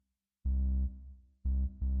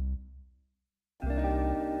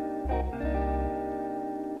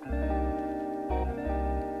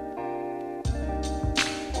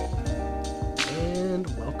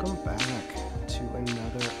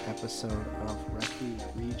episode of Recipe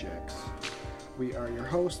Rejects. We are your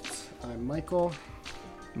hosts. I'm Michael.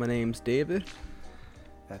 My name's David.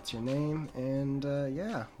 That's your name, and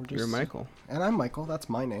we're just. You're Michael. And I'm Michael. That's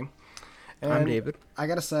my name. And I'm David. I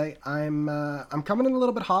gotta say, I'm coming in a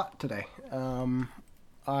little bit hot today.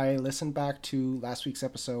 I listened back to last week's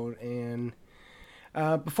episode, and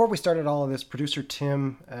before we started all of this, producer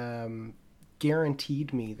Tim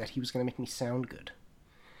guaranteed me that he was going to make me sound good.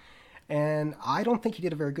 And I don't think he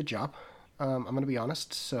did a very good job. I'm going to be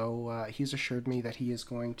honest. So he's assured me that he is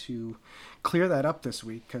going to clear that up this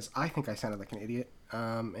week because I think I sounded like an idiot.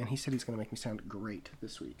 And he said he's going to make me sound great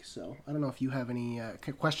this week. So I don't know if you have any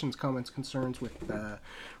questions, comments, concerns with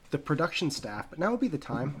the production staff. But now would be the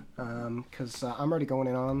time because I'm already going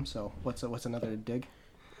in on them. So what's another dig?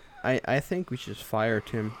 I think we should just fire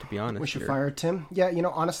Tim, to be honest. We should fire Tim? Yeah,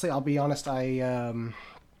 honestly, I'll be honest.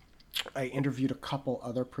 I interviewed a couple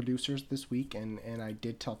other producers this week, and I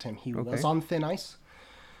did tell Tim he was on thin ice.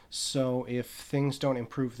 So if things don't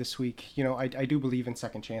improve this week, I do believe in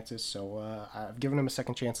second chances. So I've given him a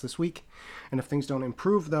second chance this week. And if things don't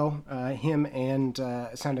improve, though, him and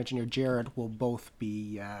sound engineer Jared will both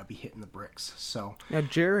be hitting the bricks. So now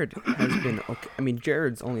Jared has been okay. I mean,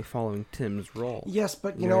 Jared's only following Tim's role. Yes,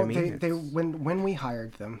 but you know what I mean? they when we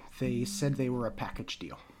hired them, they said they were a package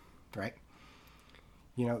deal, right?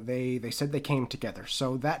 They said they came together.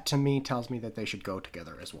 So that to me tells me that they should go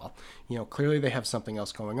together as well. Clearly they have something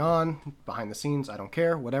else going on behind the scenes. I don't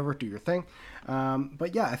care. Whatever, do your thing.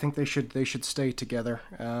 But yeah, I think they should stay together.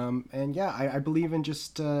 And yeah, I believe in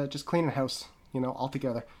just cleaning house, all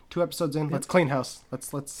together. 2 episodes in, let's clean house.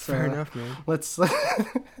 Let's Fair enough, man. Let's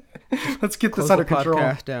get Close this under the control.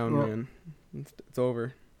 Podcast down, man. It's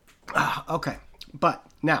over. Okay. But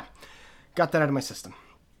now, got that out of my system.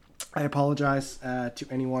 I apologize to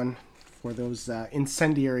anyone for those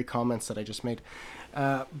incendiary comments that I just made.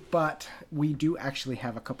 But we do actually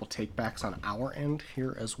have a couple takebacks on our end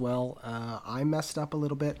here as well. I messed up a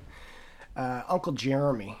little bit. Uncle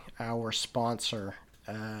Jeremy, our sponsor,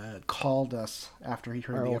 called us after he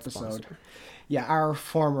heard the episode. Sponsor. Yeah, our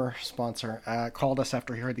former sponsor called us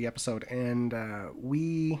after he heard the episode, and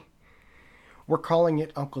we're calling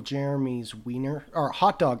it Uncle Jeremy's Wiener, or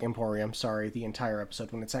Hot Dog Emporium, the entire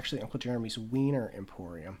episode, when it's actually Uncle Jeremy's Wiener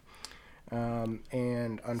Emporium.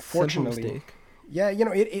 And unfortunately, yeah,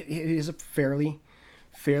 it is a fairly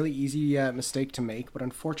easy mistake to make, but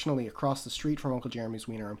unfortunately across the street from Uncle Jeremy's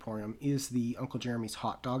Wiener Emporium is the Uncle Jeremy's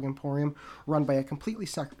Hot Dog Emporium, run by a completely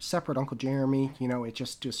separate Uncle Jeremy. It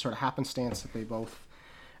just sort of happenstance that they both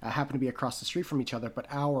happen to be across the street from each other, but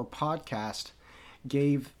our podcast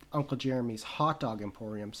gave Uncle Jeremy's Hot Dog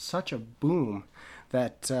Emporium such a boom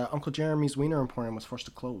that Uncle Jeremy's Wiener Emporium was forced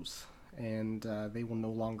to close, and they will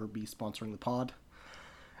no longer be sponsoring the pod.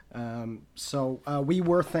 So we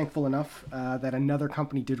were thankful enough that another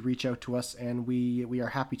company did reach out to us, and we are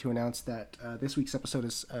happy to announce that this week's episode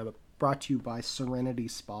is brought to you by Serenity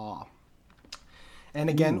Spa. And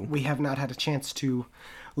again, we have not had a chance to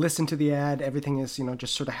listen to the ad. Everything is,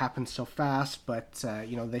 just sort of happened so fast, but,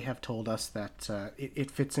 they have told us that it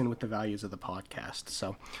fits in with the values of the podcast.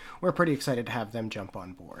 So we're pretty excited to have them jump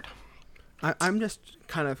on board. I'm just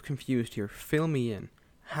kind of confused here. Fill me in.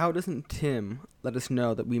 How doesn't Tim let us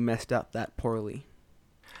know that we messed up that poorly?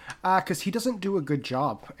 Because he doesn't do a good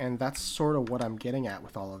job, and that's sort of what I'm getting at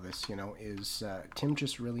with all of this, is Tim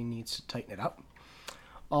just really needs to tighten it up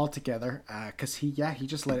altogether, because he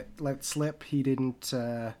just let it slip. He didn't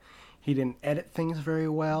edit things very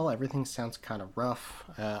well. Everything sounds kind of rough.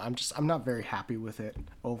 I'm not very happy with it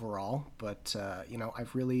overall, but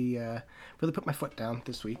I've really put my foot down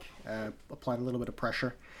this week, applied a little bit of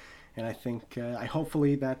pressure, and I think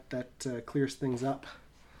hopefully that clears things up.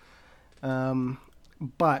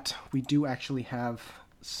 But we do actually have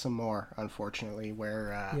some more, unfortunately,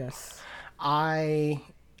 where yes, I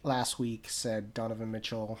last week said Donovan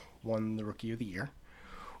Mitchell won the Rookie of the Year,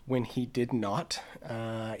 when he did not.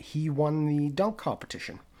 He won the dunk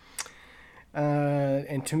competition.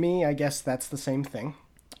 And to me, I guess that's the same thing.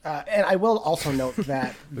 And I will also note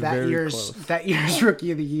that that year's Rookie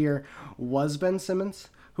of the Year was Ben Simmons,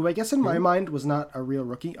 who I guess in my mind was not a real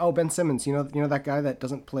rookie. Oh, Ben Simmons, you know that guy that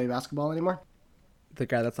doesn't play basketball anymore? The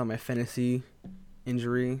guy that's on my fantasy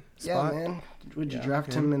injury spot? Yeah, man. Would you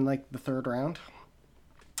draft him in the 3rd round?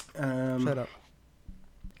 Shut up.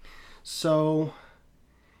 So,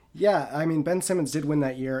 yeah, I mean, Ben Simmons did win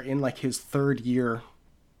that year in his 3rd year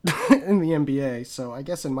in the NBA. So I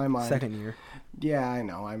guess in my mind, second year. Yeah, I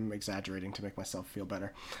know. I'm exaggerating to make myself feel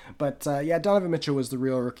better. But yeah, Donovan Mitchell was the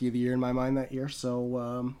real Rookie of the Year in my mind that year.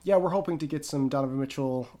 So yeah, we're hoping to get some Donovan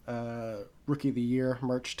Mitchell Rookie of the Year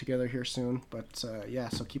merch together here soon. But yeah,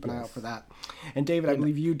 so keep an eye out for that. And David, I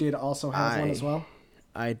believe you did also have one as well.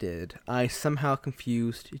 I did. I somehow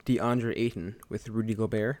confused DeAndre Ayton with Rudy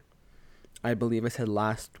Gobert. I believe I said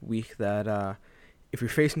last week that if you're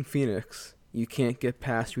facing Phoenix, you can't get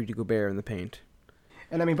past Rudy Gobert in the paint.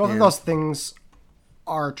 And I mean, both of those things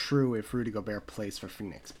are true if Rudy Gobert plays for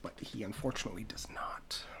Phoenix, but he unfortunately does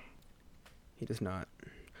not. He does not.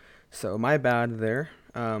 So my bad there.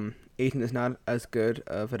 Ayton is not as good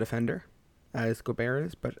of a defender as Gobert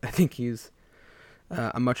is, but I think he's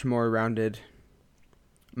a much more rounded,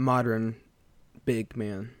 modern, big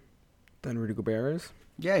man than Rudy Gobert is.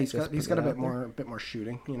 Yeah, he's got a bit more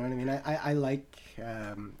shooting. You know what I mean? I like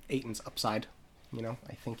Ayton's upside. You know,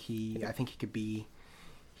 I think he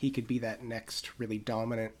could be that next really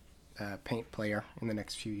dominant paint player in the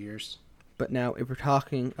next few years. But now, if we're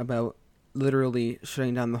talking about literally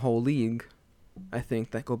shutting down the whole league, I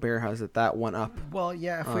think that Gobert has that one up. Well,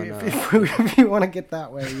 yeah, if you want to get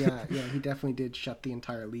that way, yeah, he definitely did shut the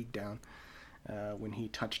entire league down when he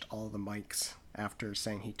touched all the mics after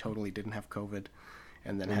saying he totally didn't have COVID,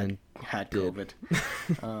 and then had COVID.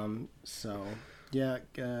 So yeah,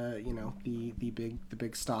 you know, the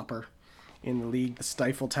big stopper in the league, the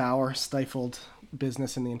Stifle Tower, stifled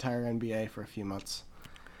business in the entire NBA for a few months.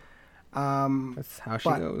 That's how she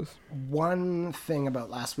goes. One thing about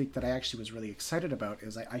last week that I actually was really excited about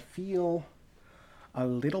is I feel a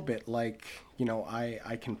little bit like, you know,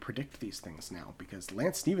 I can predict these things now, because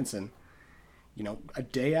Lance Stephenson, you know, a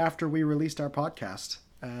day after we released our podcast,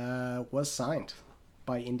 was signed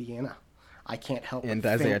by Indiana. I can't help but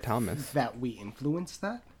Isaiah think Thomas. That we influenced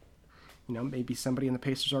that. You know, maybe somebody in the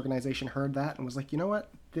Pacers organization heard that and was like, you know what,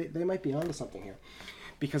 they might be onto something here.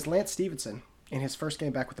 Because Lance Stephenson, in his first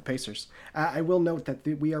game back with the Pacers, I will note that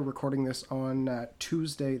we are recording this on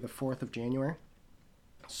Tuesday, the 4th of January.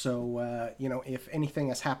 So, you know, if anything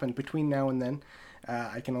has happened between now and then,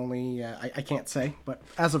 I can only, I can't say. But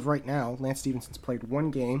as of right now, Lance Stephenson's played one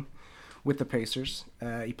game with the Pacers.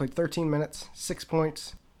 He played 13 minutes, 6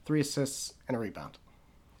 points, 3 assists, and a rebound.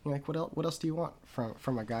 You're like, what else do you want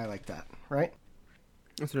from a guy like that, right?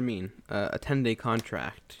 That's what I mean. A 10-day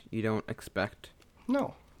contract. You don't expect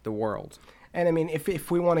the world. And I mean, if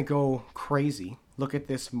we want to go crazy, look at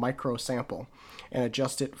this micro sample and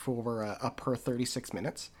adjust it for a per 36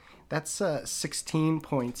 minutes. That's 16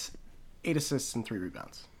 points, 8 assists, and 3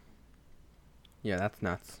 rebounds. Yeah, that's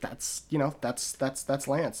nuts. That's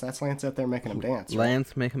Lance. That's Lance out there making him dance. Right?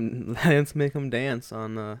 Lance make him dance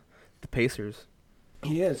on the Pacers.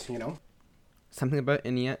 He is, you know. Something about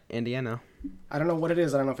Indiana. I don't know what it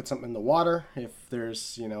is. I don't know if it's something in the water, if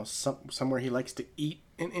there's, you know, somewhere he likes to eat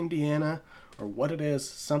in Indiana, or what it is.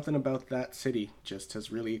 Something about that city just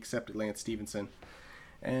has really accepted Lance Stephenson.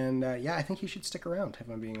 And, yeah, I think he should stick around, if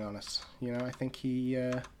I'm being honest. You know, I think he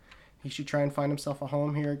should try and find himself a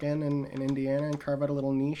home here again in Indiana and carve out a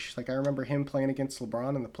little niche. Like, I remember him playing against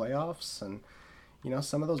LeBron in the playoffs, and, you know,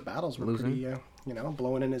 some of those battles were pretty, you know,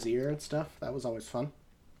 blowing in his ear and stuff. That was always fun.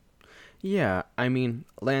 Yeah, I mean,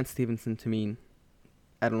 Lance Stephenson, to me,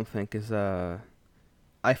 I don't think is I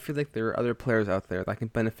feel like there are other players out there that can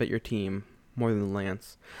benefit your team more than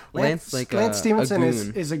Lance. Lance Stephenson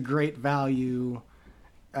is a great value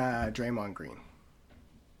Draymond Green.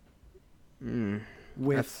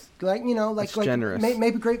 With that's generous.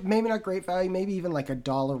 Maybe not great value, maybe even like a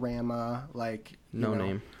Dollarama, like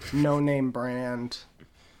no name brand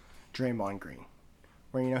Draymond Green,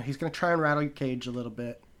 where, you know, he's gonna try and rattle your cage a little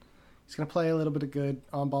bit. He's going to play a little bit of good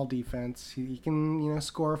on-ball defense. He can, you know,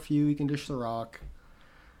 score a few. He can dish the rock.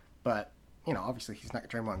 But, you know, obviously he's not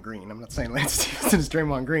Draymond Green. I'm not saying Lance Stephenson is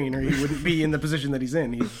Draymond Green, or he wouldn't be in the position that he's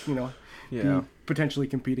in. He's, you know, be potentially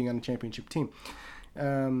competing on a championship team.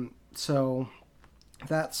 So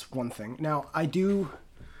that's one thing. Now, I do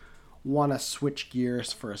want to switch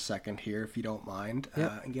gears for a second here, if you don't mind,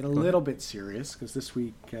 and get a little bit serious, because this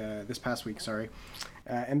past week,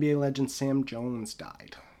 NBA legend Sam Jones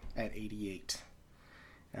died at 88.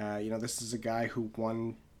 You know, this is a guy who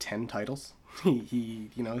won 10 titles. He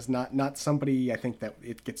you know, is not somebody I think that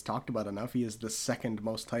it gets talked about enough. He is the second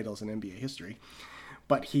most titles in NBA history,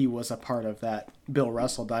 but he was a part of that Bill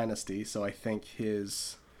Russell dynasty, so I think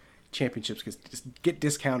his championships get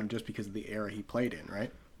discounted just because of the era he played in,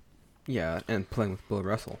 right? Yeah, and playing with Bill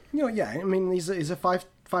Russell. You know, yeah, I mean, he's a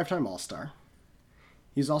five-time All-Star.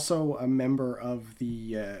 He's also a member of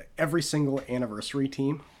the every single anniversary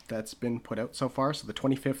team that's been put out so far. So the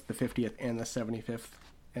 25th, the 50th, and the 75th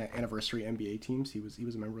anniversary NBA teams. He was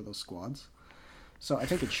a member of those squads. So I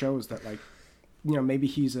think it shows that, like, you know, maybe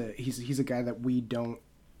he's a guy that we don't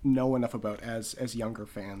know enough about as younger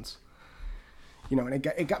fans. You know, and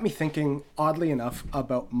it got me thinking, oddly enough,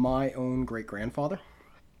 about my own great-grandfather.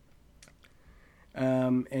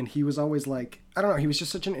 And he was always like, I don't know, he was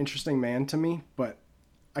just such an interesting man to me, but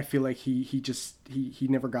I feel like he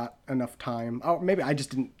never got enough time. Oh, maybe I just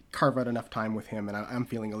didn't carve out enough time with him, and I'm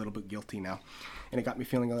feeling a little bit guilty now. And it got me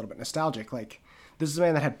feeling a little bit nostalgic. Like, this is a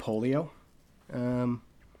man that had polio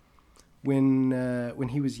when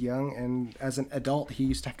he was young, and as an adult, he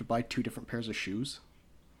used to have to buy 2 different pairs of shoes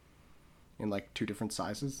in, like, 2 different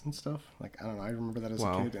sizes and stuff. Like, I don't know, I remember that as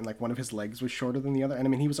a kid, and, like, one of his legs was shorter than the other. And I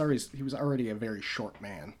mean, he was already a very short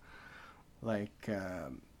man. Like,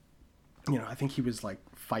 you know, I think he was like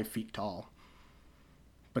 5 feet tall,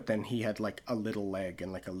 but then he had like a little leg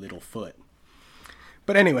and like a little foot.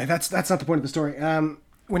 But anyway, that's not the point of the story.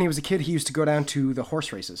 When he was a kid, he used to go down to the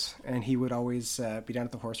horse races, and he would always be down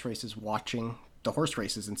at the horse races watching the horse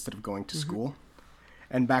races instead of going to school.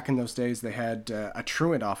 And back in those days, they had a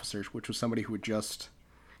truant officer, which was somebody who would just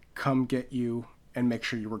come get you and make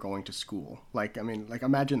sure you were going to school. Like, I mean, like,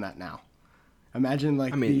 imagine that now. Imagine,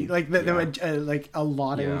 like, like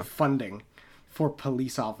allotting funding for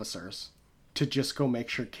police officers to just go make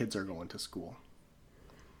sure kids are going to school.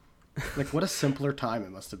 Like, what a simpler time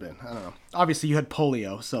it must have been. I don't know. Obviously, you had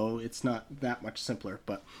polio, so it's not that much simpler,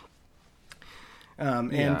 but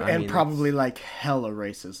probably like hella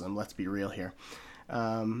racism. Let's be real here.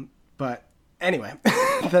 But anyway,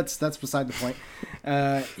 that's beside the point.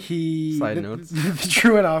 The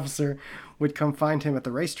truant officer would come find him at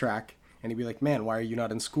the racetrack, and he'd be like, "Man, why are you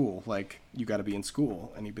not in school? Like, you got to be in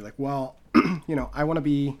school." And he'd be like, "Well, you know, I want to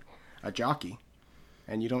be a jockey,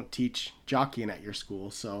 and you don't teach jockeying at your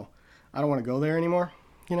school, so I don't want to go there anymore."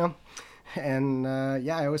 You know. And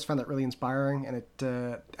I always found that really inspiring. And it,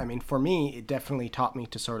 I mean, for me, it definitely taught me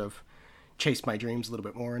to sort of chase my dreams a little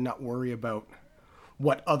bit more and not worry about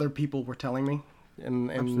what other people were telling me, and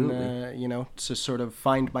you know, to sort of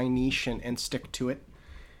find my niche and stick to it.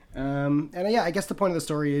 I guess the point of the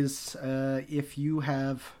story is, if you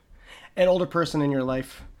have an older person in your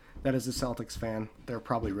life that is a Celtics fan, they're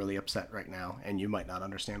probably really upset right now, and you might not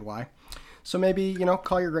understand why. So maybe, you know,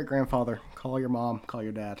 call your great-grandfather, call your mom, call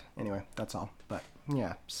your dad. Anyway, that's all. But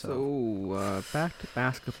yeah, so back to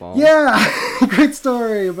basketball. Yeah, great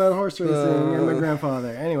story about horse racing and my grandfather.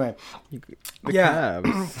 Anyway,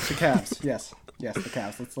 Cavs. The Cavs. Yes, the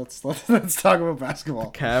Cavs. Let's talk about basketball.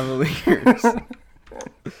 The Cavaliers.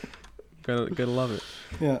 gotta love it.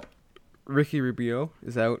 Yeah. Ricky Rubio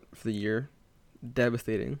is out for the year.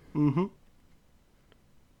 Devastating. Mm-hmm.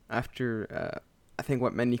 After I think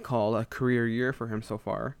what many call a career year for him so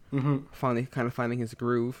far. Mm-hmm. Finally, kind of finding his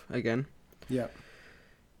groove again. Yeah.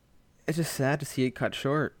 It's just sad to see it cut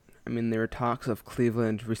short. I mean, there were talks of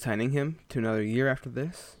Cleveland re-signing him to another year after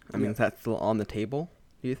this. I mean, is that still on the table,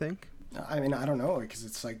 do you think? I mean, I don't know, because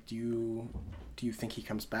it's like, do you think he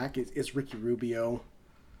comes back? Is Ricky Rubio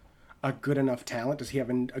a good enough talent? Does he have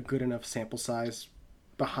a good enough sample size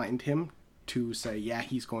behind him to say, yeah,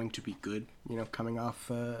 he's going to be good, you know, coming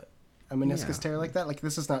off a meniscus tear like that? Like,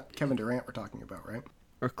 this is not Kevin Durant we're talking about, right?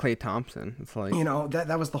 Or Klay Thompson. It's like, you know,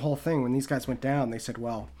 that was the whole thing. When these guys went down, they said,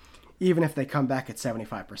 well, even if they come back at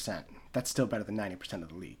 75%, that's still better than 90% of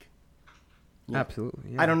the league. You know?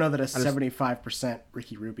 Absolutely. Yeah. I don't know that a 75%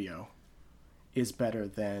 Ricky Rubio is better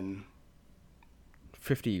than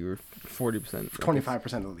 50 or 40%.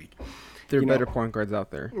 25% of the league. There are better point guards out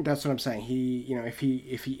there. That's what I'm saying. He, you know, if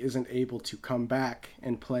he isn't able to come back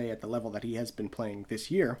and play at the level that he has been playing this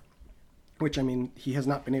year, which, I mean, he has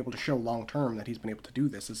not been able to show long term that he's been able to do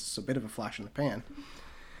this. This is a bit of a flash in the pan.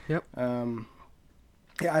 Yep.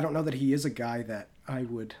 I don't know that he is a guy that I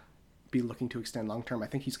would be looking to extend long term. I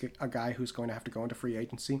think he's a guy who's going to have to go into free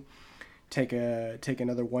agency, take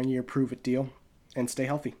another 1 year prove it deal, and stay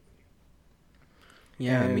healthy.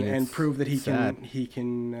 Yeah, and prove that he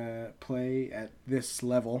can play at this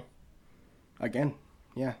level again.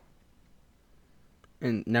 Yeah.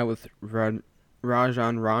 And now with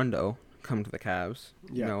Rajon Rondo come to the Cavs.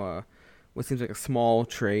 Yeah. You know, what seems like a small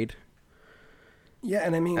trade. Yeah,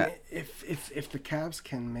 and I mean, if the Cavs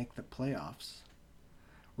can make the playoffs,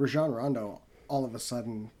 Rajon Rondo all of a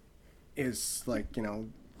sudden is like, you know,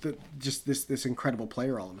 just this incredible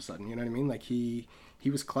player all of a sudden. You know what I mean? Like he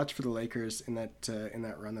was clutch for the Lakers in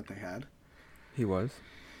that run that they had. He was.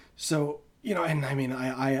 So, you know, and I mean,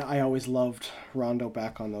 I always loved Rondo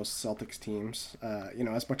back on those Celtics teams. You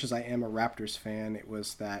know, as much as I am a Raptors fan, it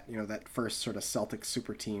was that, you know, that first sort of Celtics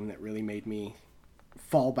super team that really made me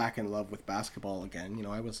fall back in love with basketball again. You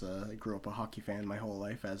know, I grew up a hockey fan my whole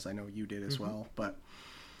life, as I know you did as well, but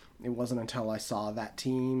it wasn't until I saw that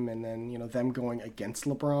team and then, you know, them going against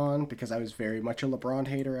LeBron, because I was very much a LeBron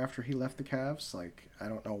hater after he left the Cavs. Like, I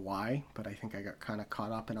don't know why, but I think I got kind of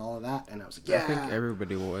caught up in all of that, and I was like, yeah. I think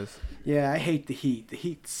everybody was. Yeah, I hate the Heat. The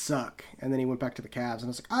Heat suck. And then he went back to the Cavs, and I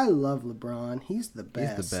was like, I love LeBron. He's the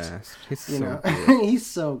best. He's the best. He's so good. He's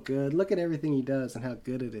so good. Look at everything he does and how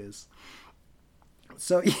good it is.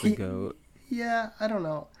 So, yeah, I don't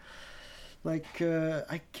know. Like,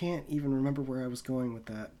 I can't even remember where I was going with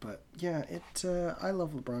that, but yeah, I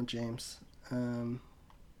love LeBron James. I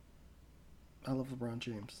love LeBron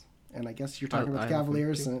James. And I guess you're talking about the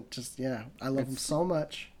Cavaliers, and I love him so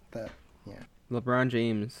much that, yeah. LeBron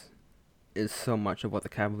James is so much of what the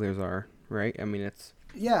Cavaliers are, right? I mean, it's...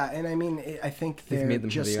 Yeah, and I mean, I think they're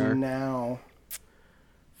just now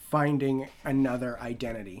finding another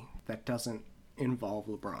identity that doesn't involve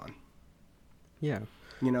LeBron. Yeah.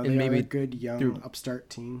 You know, they are a good young upstart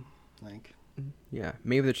team. Like, yeah,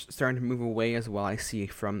 maybe they're starting to move away as well. I see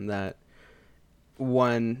from that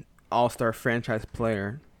one all-star franchise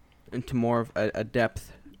player into more of a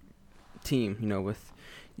depth team. You know,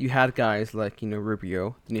 you had guys like, you know,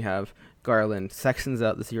 Rubio, then you have Garland. Sexton's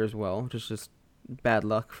out this year as well, which is just bad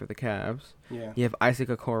luck for the Cavs. Yeah. You have Isaac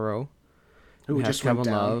Okoro. Who just Kevin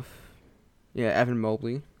Love. Yeah, Evan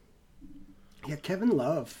Mobley. Yeah, Kevin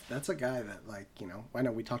Love. That's a guy that, like, you know, I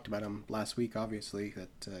know we talked about him last week, obviously,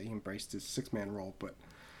 that he embraced his six-man role, but,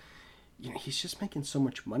 you know, he's just making so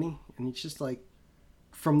much money, and he's just, like,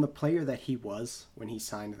 from the player that he was when he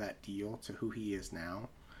signed that deal to who he is now,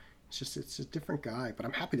 it's a different guy, but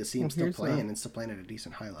I'm happy to see him still playing and still playing at a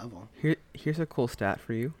decent high level. Here's a cool stat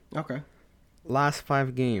for you. Okay. Last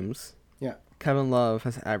 5 games, yeah, Kevin Love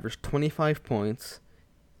has averaged 25 points,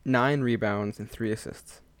 9 rebounds, and 3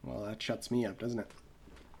 assists. Well, that shuts me up, doesn't it?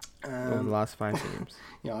 Over the last 5 games.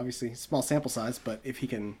 You know, obviously, small sample size, but if he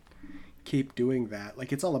can keep doing that,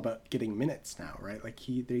 like, it's all about getting minutes now, right? Like,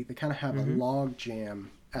 they kind of have a log jam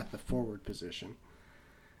at the forward position,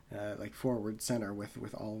 like forward center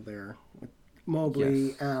with all their with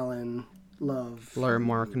Mobley, Allen, Love, Lauri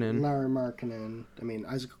Markkanen. I mean,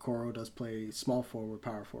 Isaac Okoro does play small forward,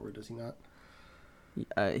 power forward, does he not?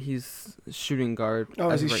 He's shooting guard.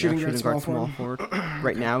 Oh, is he shooting guard, small forward?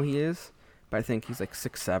 Right now he is, but I think he's like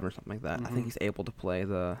 6'7" or something like that. I think he's able to play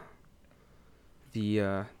the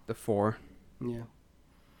 4. Yeah.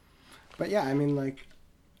 But yeah, I mean, like,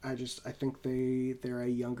 I think they're a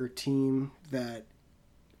younger team that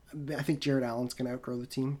I think Jared Allen's gonna outgrow the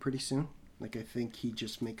team pretty soon. Like, I think he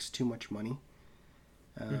just makes too much money.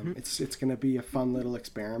 It's gonna be a fun little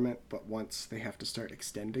experiment, but once they have to start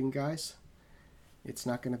extending guys, it's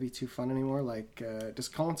not going to be too fun anymore. Like, does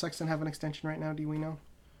Colin Sexton have an extension right now? Do we know?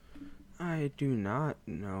 I do not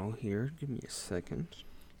know here. Give me a second.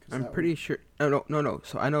 I'm pretty sure. Oh, no.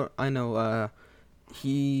 So I know.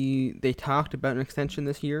 They talked about an extension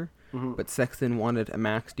this year, but Sexton wanted a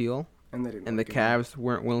max deal, and the Cavs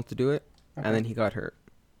weren't willing to do it, and then he got hurt.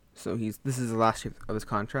 So this is the last year of his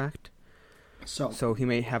contract. So he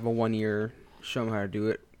may have a 1-year show him how to do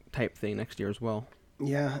it type thing next year as well.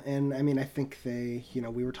 Yeah, and I mean, I think we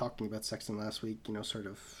were talking about Sexton last week, you know, sort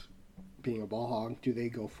of being a ball hog. Do they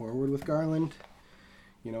go forward with Garland?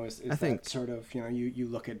 You know, I think sort of, you know, you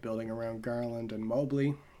look at building around Garland and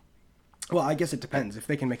Mobley. Well, I guess it depends. If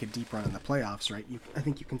they can make a deep run in the playoffs, right, I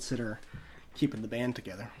think you consider keeping the band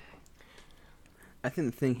together. I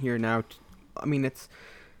think the thing here now, I mean, it's,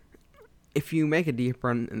 if you make a deep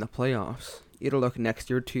run in the playoffs, it'll look next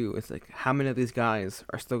year too. It's like, how many of these guys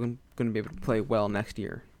are still going to be able to play well next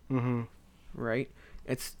year? Mm-hmm. Right?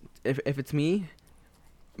 It's if it's me,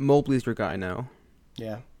 Mobley's your guy now.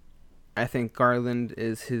 Yeah. I think Garland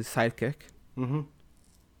is his sidekick. Mm-hmm.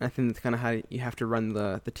 I think that's kind of how you have to run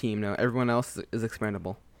the team now. Everyone else is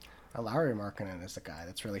expendable. Lauri Markkanen is a guy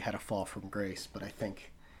that's really had a fall from grace, but I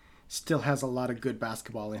think still has a lot of good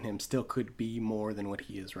basketball in him. Still could be more than what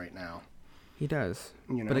he is right now. He does.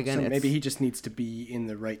 You know, but again, so maybe he just needs to be in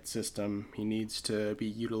the right system. He needs to be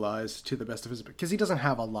utilized to the best of his ability, because he doesn't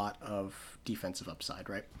have a lot of defensive upside,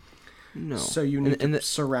 right? No. So you need to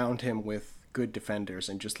surround him with good defenders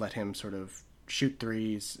and just let him sort of shoot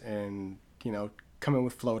threes and, you know, come in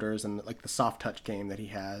with floaters and like the soft touch game that he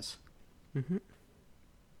has. Mm-hmm.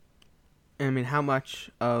 I mean, how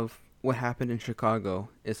much of what happened in Chicago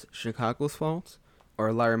is Chicago's fault,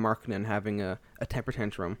 or Lauri Markkanen having a temper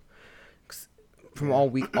tantrum? From all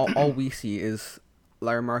we see is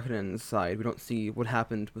Lauri Markkanen's side. We don't see what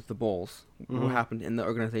happened with the Bulls, what happened in the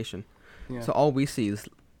organization. Yeah. So all we see is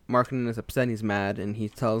Markkanen is upset, he's mad, and he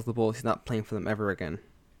tells the Bulls he's not playing for them ever again.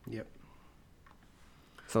 Yep.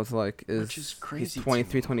 So it's like, which is crazy. He's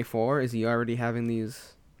 23, 24? Is he already having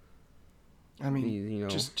these? I mean,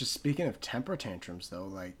 just speaking of temper tantrums, though,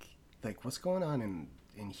 like what's going on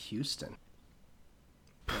in Houston?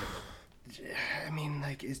 I mean,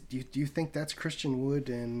 like, do you think that's Christian Wood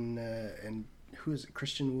and who is it?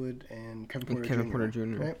 Christian Wood and Kevin Porter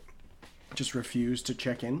Jr. Right? Just refused to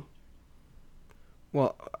check in.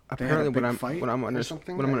 Well, apparently, what I'm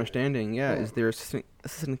understanding, is their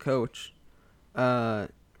assistant coach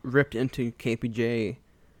ripped into KPJ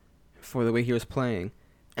for the way he was playing,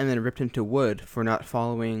 and then ripped into Wood for not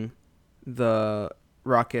following the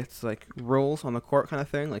Rockets like rules on the court kind of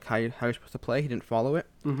thing, like how you're supposed to play. He didn't follow it,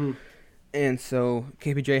 and so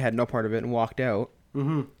KPJ had no part of it and walked out.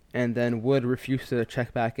 And then Wood refused to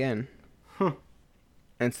check back in.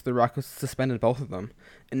 And so the Rockets suspended both of them.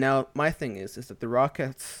 And now my thing is that the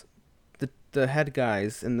Rockets, the head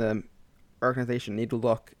guys in the organization need to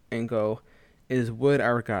look and go, is Wood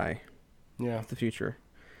our guy? Yeah. For the future.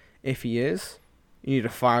 If he is, you need to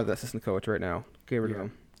fire the assistant coach right now. Get rid of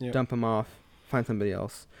him. Yeah. Dump him off. Find somebody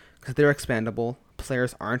else. Because they're expandable.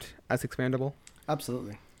 Players aren't as expandable.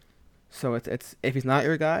 Absolutely. So it's if he's not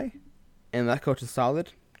your guy, and that coach is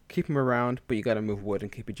solid, keep him around, but you got to move Wood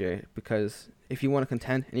and KPJ, because if you want to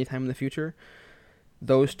contend anytime in the future,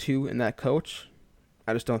 those two and that coach,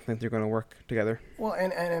 I just don't think they're going to work together. Well,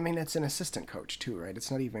 and I mean, it's an assistant coach too, right?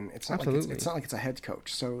 It's not like it's a head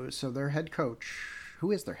coach. So their head coach,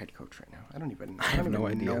 who is their head coach right now? I don't even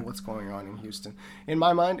know what's going on in Houston. In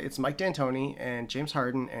my mind, it's Mike D'Antoni and James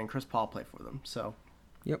Harden and Chris Paul play for them. So,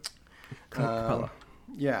 yep. Capella.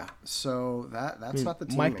 Yeah. So that's not the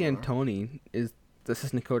team. Mike D'Antoni is the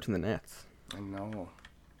assistant coach in the Nets. I know.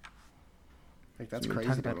 Like, that's crazy.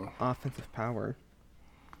 Talk about offensive power.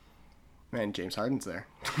 Man, James Harden's there.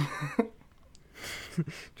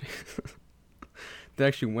 They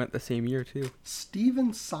actually went the same year too.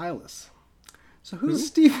 Stephen Silas. So who's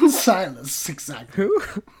Stephen Silas exactly? Who?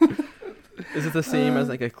 Is it the same as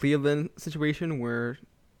like a Cleveland situation where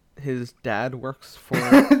his dad works for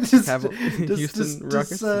Houston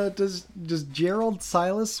Rockets? Does Gerald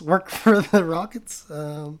Silas work for the Rockets?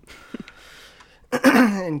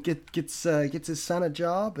 And gets his son a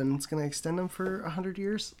job, and it's going to extend him for 100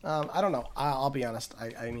 years. I don't know. I'll be honest.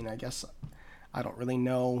 I mean, I guess I don't really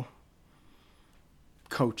know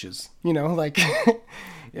coaches. Like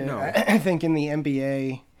no. I think in the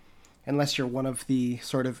NBA, unless you're one of the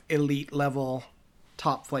sort of elite level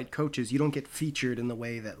top flight coaches, you don't get featured in the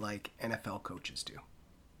way that like NFL coaches do.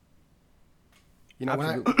 When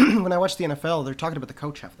I watch the NFL, they're talking about the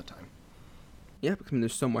coach half the time. Yeah, because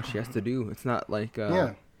there's so much he has to do. It's not like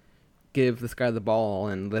give this guy the ball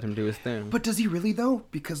and let him do his thing. But does he really though?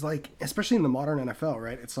 Because like, especially in the modern NFL,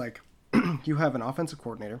 right? It's like you have an offensive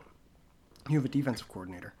coordinator, you have a defensive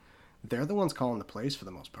coordinator. They're the ones calling the plays for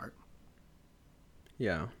the most part.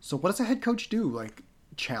 Yeah. So what does a head coach do? Like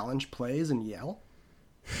challenge plays and yell?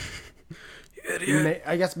 Idiot.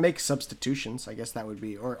 I guess make substitutions. I guess that would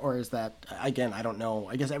be, or is that, again, I don't know.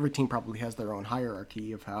 I guess every team probably has their own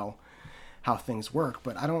hierarchy of how things work,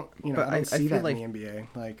 but I don't see that in the NBA.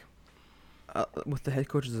 Like, with the head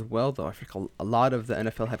coaches as well, though, I think a lot of the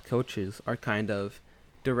NFL head coaches are kind of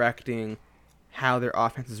directing how their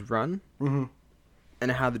offenses run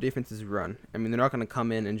and how the defenses run. I mean, they're not going to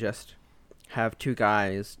come in and just have two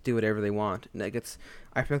guys do whatever they want. And I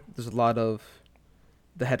feel like there's a lot of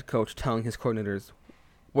the head coach telling his coordinators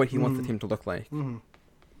what he wants the team to look like.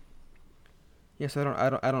 Yes, I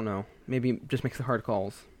don't know. Maybe just makes the hard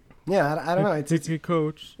calls. Yeah, I don't know. It's a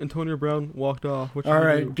coach. Antonio Brown walked off. All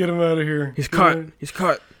right, get him out of here. He's cut. He's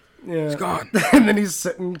cut. Yeah. He's gone. And then he's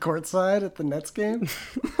sitting courtside at the Nets game.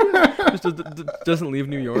 Just doesn't leave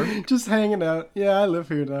New York. Just hanging out. Yeah, I live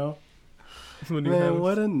here now. Man,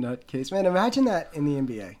 what a nutcase. Man, imagine that in the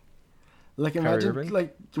NBA. Like, imagine,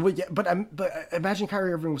 like, well, yeah, but imagine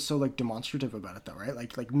Kyrie Irving was so, like, demonstrative about it, though, right?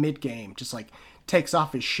 Like mid-game, just, like, takes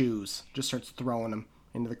off his shoes, just starts throwing them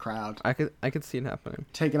into the crowd. I could see it happening.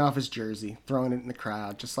 Taking off his jersey, throwing it in the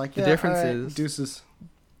crowd, just like, the difference is deuces.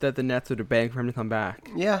 That the Nets would beg for him to come back.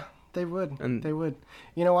 Yeah, they would. And they would.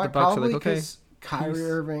 You know why? Probably because Kyrie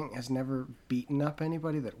Irving has never beaten up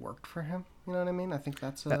anybody that worked for him. You know what I mean? I think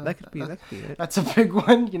that's that could be it. That's a big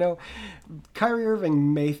one. Kyrie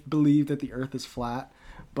Irving may believe that the Earth is flat,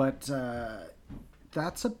 but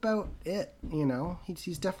that's about it.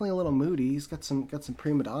 He's definitely a little moody. He's got some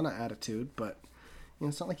prima donna attitude, but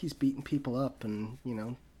it's not like he's beating people up and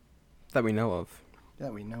that we know of.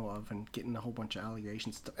 And getting a whole bunch of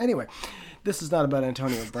allegations. Anyway, this is not about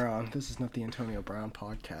Antonio Brown. This is not the Antonio Brown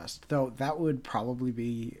podcast, though. That would probably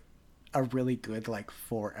be a really good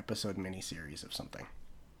 4-episode miniseries of something.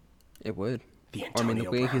 It would. The Antonio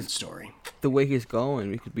Brown story. The way he's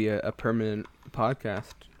going, it could be a permanent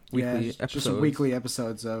podcast. Weekly episodes. Just weekly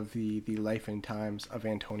episodes of the life and times of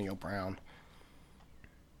Antonio Brown.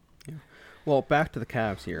 Yeah. Well, back to the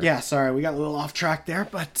Cavs here. Yeah, sorry, we got a little off track there,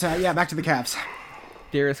 but back to the Cavs.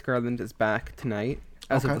 Darius Garland is back tonight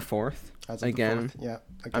as of the 4th. Again.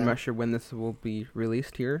 I'm not sure when this will be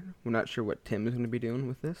released here. We're not sure what Tim is going to be doing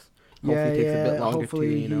with this. Hopefully it takes a bit longer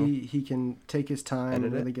hopefully he can take his time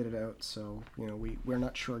and really get it out. So, we're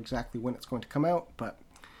not sure exactly when it's going to come out, but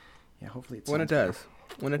hopefully it's when it does.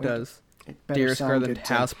 When it does. Darius Garland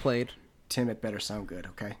has played. Tim, it better sound good,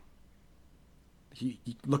 okay?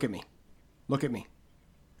 Look at me. Look at me.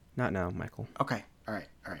 Not now, Michael. Okay. All right.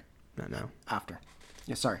 Not now. After.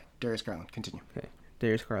 Yeah, sorry. Darius Garland. Continue. Okay.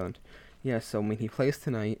 Darius Garland. Yeah, so when he plays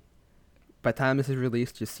tonight, by the time this is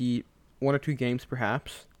released, you see 1 or 2 games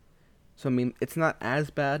perhaps. So, it's not as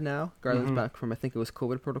bad now. Garland's back from, I think it was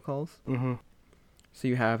COVID protocols. Mm-hmm. So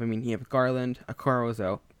you have Garland, Akaro's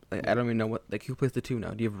out. Like, I don't even know who plays the 2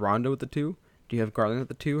 now. Do you have Rondo at the 2? Do you have Garland at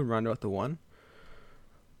the 2 and Rondo at the 1?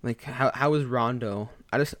 Like, how is Rondo?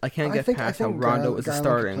 I can't get past how Rondo is a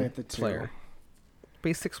starting player. But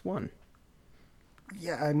he's 6'1".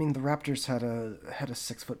 Yeah, the Raptors had a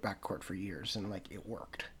 6-foot backcourt for years, and it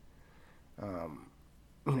worked.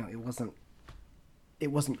 It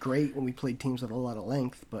wasn't great when we played teams with a lot of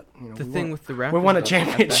length, but the thing with the Raptors, we won a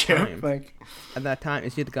championship. At that time,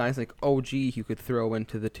 is you had guys like OG who could throw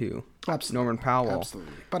into the 2. Absolutely, Norman Powell.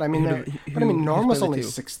 Absolutely, but Norm was only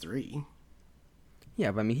 6'3".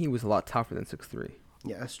 Yeah, but he was a lot tougher than 6'3".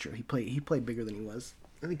 Yeah, that's true. He played bigger than he was.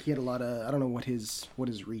 I think he had a lot of. I don't know what his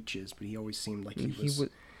reach is, but he always seemed like he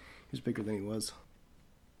was bigger than he was.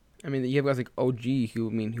 You have guys like OG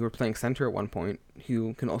who who were playing center at one point,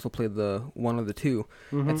 who can also play the 1 or the 2.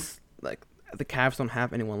 Mm-hmm. It's like the Cavs don't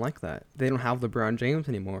have anyone like that. They don't have LeBron James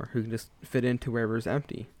anymore, who can just fit into wherever's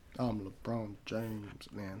empty. LeBron James,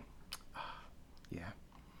 man. Yeah.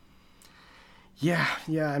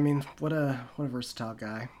 What a versatile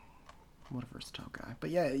guy.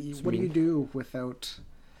 But what do you do without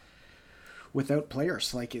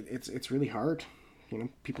players? It's really hard.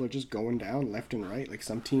 People are just going down left and right.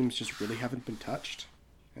 Some teams just really haven't been touched,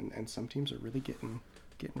 and some teams are really getting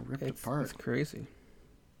ripped apart. It's crazy.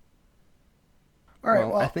 All right.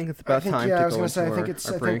 Well, I think it's about time to go into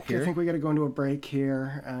our break here. I think we got to go into a break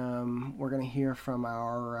here. We're going to hear from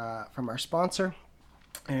our sponsor,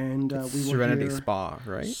 and we will Serenity hear Spa,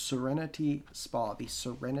 right? Serenity Spa, the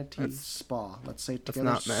Serenity Spa. Let's say it together.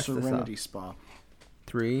 Let's not mess Serenity this Spa. up.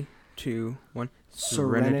 3, 2, 1.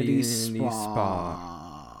 Serenity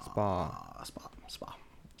Spa.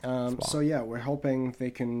 So we're hoping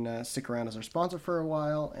they can stick around as our sponsor for a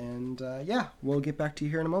while, and we'll get back to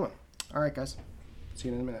you here in a moment. All right, guys. See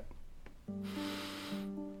you in a minute.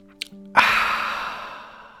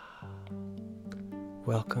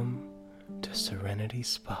 Welcome to Serenity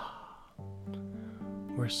Spa,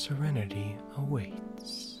 where serenity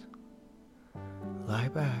awaits. Lie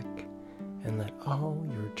back and let all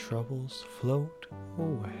your troubles float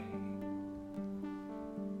away.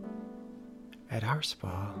 At our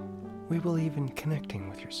spa, we believe in connecting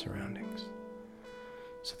with your surroundings.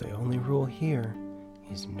 So the only rule here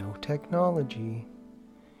is no technology.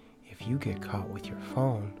 If you get caught with your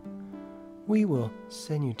phone, we will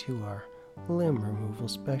send you to our limb removal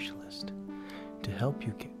specialist to help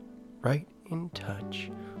you get right in touch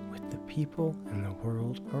with the people and the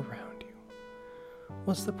world around you.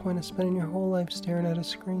 What's the point of spending your whole life staring at a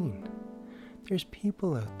screen? There's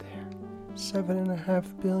people out there,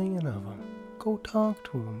 7.5 billion of them. Go talk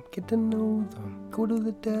to them, get to know them, go to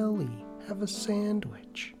the deli, have a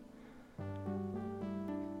sandwich.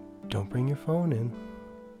 Don't bring your phone in,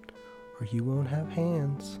 or you won't have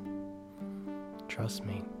hands. Trust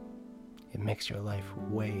me, it makes your life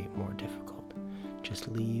way more difficult. Just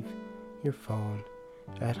leave your phone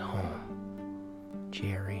at home.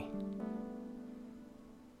 Jerry.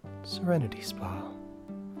 Serenity Spa,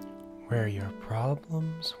 where your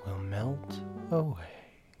problems will melt away.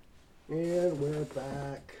 And we're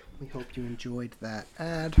back. We hope you enjoyed that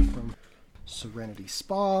ad from Serenity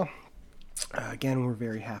Spa. Again, we're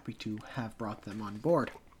very happy to have brought them on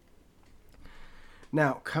board.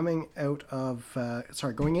 Now, going into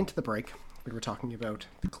the break, we were talking about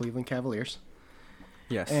the Cleveland Cavaliers.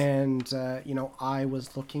 Yes. And, I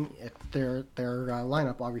was looking at their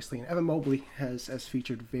lineup, obviously, and Evan Mobley has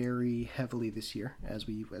featured very heavily this year, as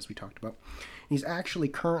we talked about. He's actually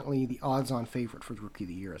currently the odds-on favorite for the Rookie of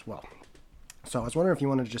the Year as well. So I was wondering if you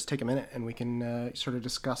wanted to just take a minute and we can sort of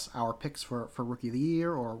discuss our picks for Rookie of the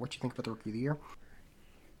Year, or what you think about the Rookie of the Year.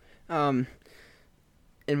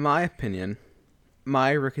 In my opinion,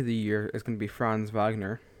 my rookie of the year is going to be Franz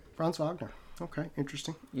Wagner. Franz Wagner. Okay,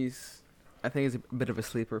 interesting. I think he's a bit of a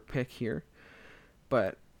sleeper pick here,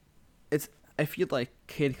 but I feel like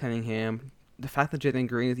Cade Cunningham, the fact that Jalen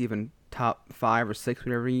Green is even top 5 or 6,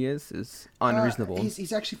 whatever he is unreasonable.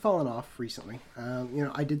 He's actually fallen off recently.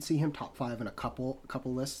 I did see him top 5 in a couple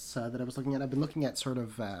lists that I was looking at. I've been looking at sort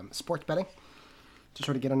of sports betting to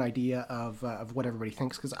sort of get an idea of what everybody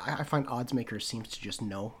thinks, because I find odds makers seems to just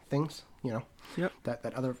know things, Yep.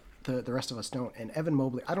 that other the rest of us don't. And Evan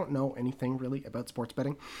Mobley, I don't know anything really about sports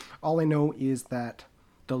betting. All I know is that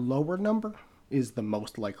the lower number is the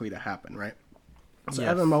most likely to happen, right? So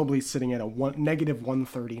Yes. Evan Mobley's sitting at a negative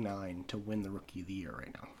 139 to win the Rookie of the Year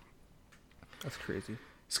right now. That's crazy.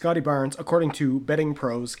 Scotty Barnes, according to Betting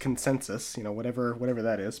Pros consensus, whatever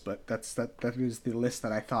that is, but that is the list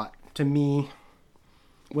that I thought, to me,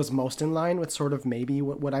 was most in line with sort of maybe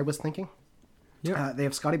what I was thinking. Yep. They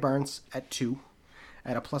have Scotty Barnes at 2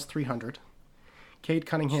 at a plus 300. Cade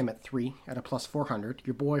Cunningham at 3 at a plus 400.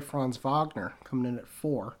 Your boy Franz Wagner coming in at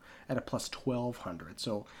 4 at a plus 1200.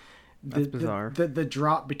 So That's bizarre. The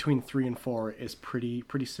drop between 3 and 4 is pretty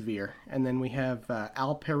severe. And then we have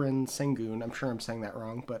Alperen Sengun. I'm sure I'm saying that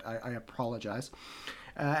wrong, but I apologize.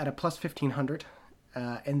 At a plus 1500.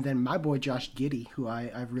 And then my boy Josh Giddey, who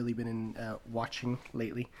I've really been watching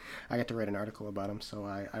lately. I got to write an article about him, so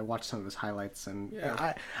I watched some of his highlights, and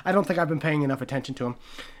I don't think I've been paying enough attention to him.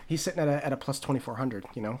 He's sitting at a plus 2400,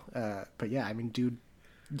 But yeah, I mean, dude,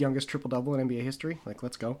 youngest triple-double in NBA history. Like,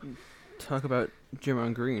 let's go. Talk about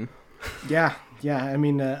Draymond Green. Yeah. I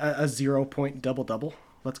mean, a 0-point double-double.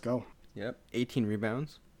 Let's go. Yep. 18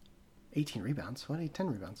 rebounds. 18 rebounds? What? 10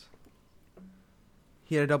 rebounds?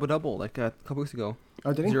 He had a double-double like a couple weeks ago.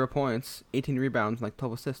 Oh, did he? 0 points, 18 rebounds, like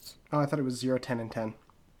 12 assists. Oh, I thought it was 0, 10, and 10.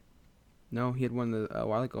 No, he had one a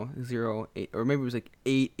while ago. 0, 8, or maybe it was like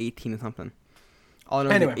 8, 18 or something. All I know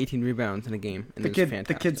Anyway, is 18 rebounds in a game. And the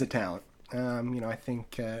fantastic. kid's a talent. I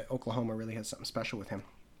think Oklahoma really has something special with him.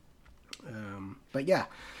 But yeah,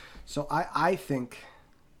 so I think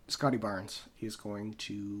Scotty Barnes is going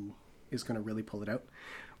to really pull it out.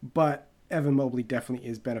 But Evan Mobley definitely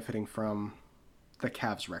is benefiting from the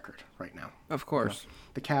Cavs record right now. Of course.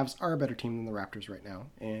 The Cavs are a better team than the Raptors right now,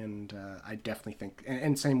 and I definitely think,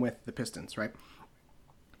 and same with the Pistons, right?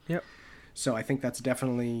 Yep. So I think that's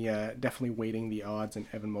definitely weighting the odds in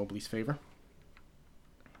Evan Mobley's favor.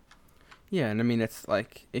 Yeah, and I mean, it's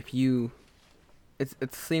like, it's the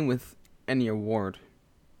same with any award.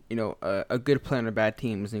 A good player on a bad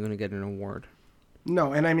team isn't going to get an award.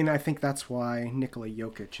 No, and I mean, I think that's why Nikola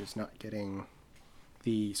Jokic is not getting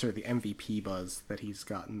the sort of the MVP buzz that he's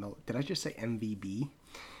gotten. Did I just say MVP?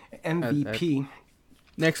 MVP.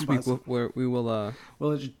 Next week we will.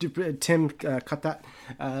 Well, Tim, cut that.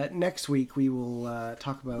 Next week we will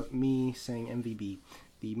talk about me saying MVP,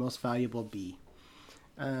 the most valuable bee,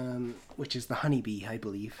 which is the honeybee, I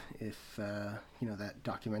believe. If that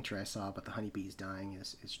documentary I saw about the honeybees dying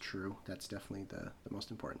is true, that's definitely the most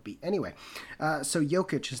important bee. Anyway, so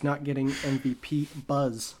Jokic is not getting MVP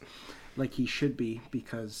buzz like he should be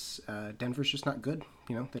because Denver's just not good.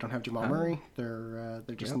 They don't have Jamal Murray. They're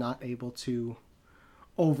just not able to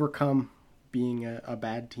overcome being a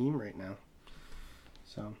bad team right now.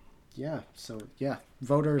 So yeah,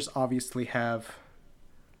 voters obviously have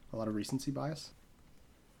a lot of recency bias.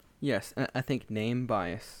 Yes, and I think name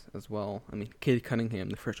bias as well. I mean, Cade Cunningham,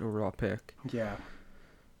 the first overall pick. Yeah.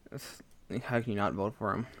 How can you not vote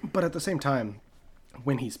for him? But at the same time,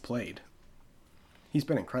 when he's played, he's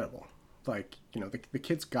been incredible. Like, the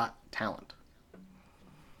kid's got talent.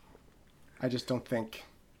 I just don't think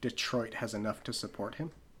Detroit has enough to support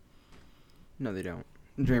him. No, they don't.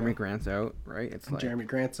 Jeremy Grant's out, right? Jeremy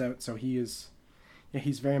Grant's out, so he's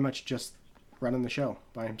very much just running the show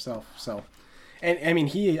by himself. So, and I mean,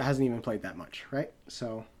 he hasn't even played that much, right?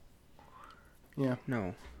 So, yeah.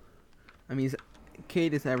 No. I mean,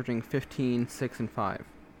 Cade is averaging 15, 6, and 5.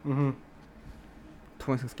 Mm-hmm.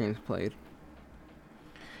 26 games played.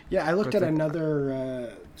 Yeah, I looked at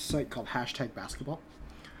another site called #Basketball,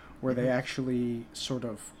 where they actually sort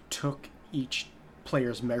of took each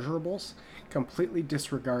player's measurables, completely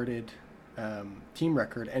disregarded team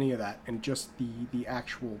record, any of that, and just the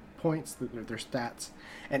actual points, their stats.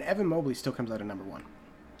 And Evan Mobley still comes out at number 1.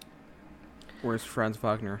 Where's Franz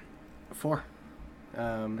Wagner? 4.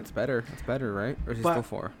 That's better. That's better, right? Or is he still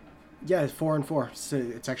 4? Yeah, it's 4 and 4. So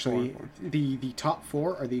it's actually the top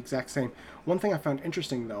 4 are the exact same. One thing I found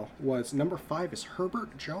interesting though was number 5 is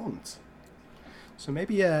Herbert Jones. So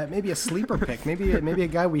maybe a sleeper pick, maybe a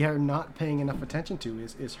guy we are not paying enough attention to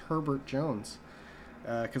is Herbert Jones.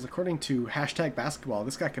 Because according to #basketball,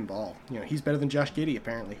 this guy can ball. He's better than Josh Giddey,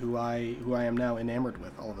 apparently, who I am now enamored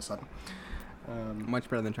with all of a sudden. Much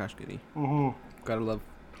better than Josh Giddey. Mm-hmm. Gotta love.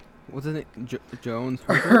 What's his name? Jones?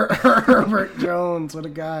 Herbert Jones, what a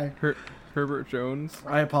guy. Herbert Jones?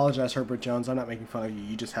 I apologize, Herbert Jones. I'm not making fun of you.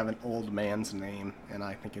 You just have an old man's name, and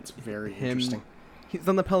I think it's very interesting. He's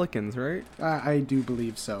on the Pelicans, right? I do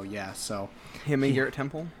believe so, yeah. So him and Garrett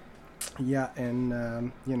Temple? Yeah,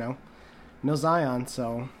 and, no Zion,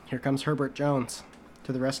 so here comes Herbert Jones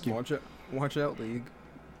to the rescue. Watch out, League.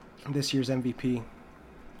 This year's MVP.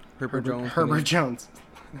 Herbert Jones.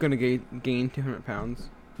 Gonna gain 200 pounds.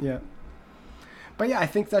 Yeah. But yeah, I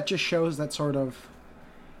think that just shows that sort of,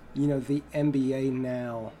 the NBA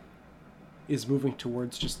now is moving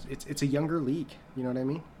towards just, it's a younger league. You know what I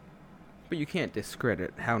mean? But you can't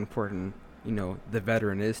discredit how important, the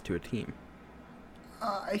veteran is to a team.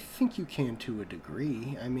 I think you can to a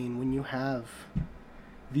degree. I mean, when you have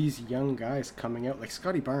these young guys coming out, like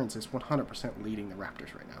Scotty Barnes is 100% leading the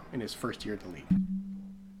Raptors right now in his first year of the league.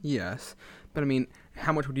 Yes, but I mean,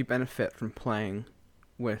 how much would you benefit from playing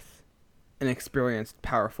with an experienced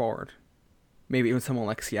power forward? Maybe even someone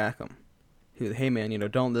like Siakam, who, hey man,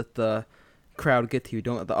 don't let the crowd get to you,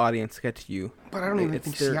 don't let the audience get to you. But I don't even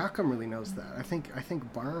think Siakam really knows that. I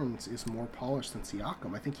think Barnes is more polished than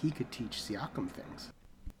Siakam. I think he could teach Siakam things.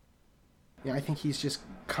 Yeah, I think he's just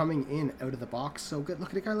coming in out of the box so good.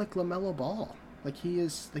 Look at a guy like LaMelo Ball. Like he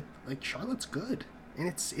is like Charlotte's good, and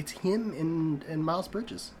it's him and Miles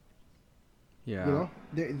Bridges. Yeah,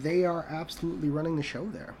 they are absolutely running the show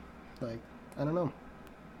there. Like I don't know.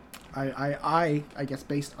 I guess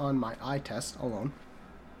based on my eye test alone.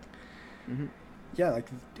 Mm-hmm. Yeah, like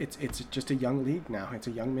it's just a young league now. It's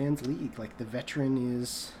a young man's league. Like the veteran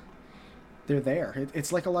they're there.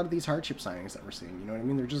 It's like a lot of these hardship signings that we're seeing. You know what I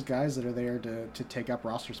mean? They're just guys that are there to take up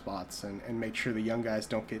roster spots and make sure the young guys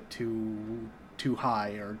don't get too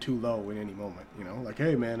high or too low in any moment. Like,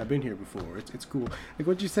 hey man, I've been here before. It's cool. Like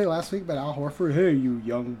what'd you say last week about Al Horford? Hey, you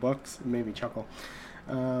young bucks. It made me chuckle.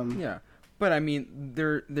 Yeah. But I mean,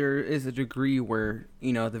 there is a degree where,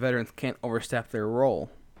 the veterans can't overstep their role.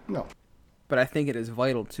 No. But I think it is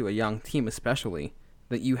vital to a young team especially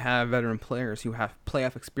that you have veteran players who have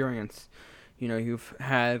playoff experience. You've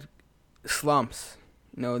had slumps.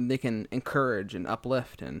 They can encourage and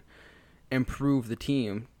uplift and improve the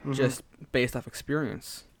team just based off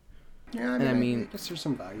experience. Yeah, I mean, I guess there's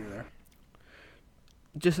some value there.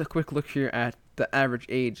 Just a quick look here at the average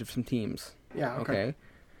age of some teams. Yeah, okay.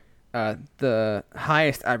 The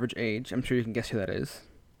highest average age, I'm sure you can guess who that is.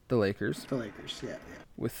 The Lakers. The Lakers, yeah.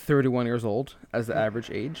 With 31 years old as the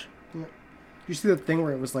average age. Yeah. You see the thing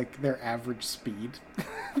where it was like their average speed?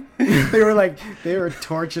 they were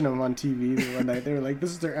torching them on TV one night. They were like,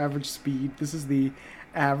 this is their average speed. This is the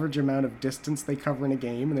average amount of distance they cover in a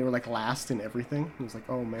game. And they were like last in everything. It was like,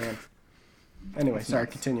 oh man. Anyway, sorry,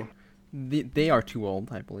 continue. They are too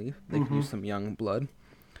old, I believe. They could use some young blood.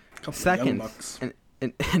 Second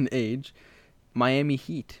in age, Miami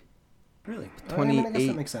Heat. Really? 28. I guess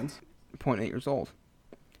that makes sense. 0.8 years old.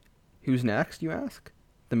 Who's next, you ask?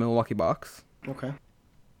 The Milwaukee Bucks. Okay.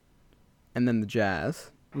 And then the Jazz.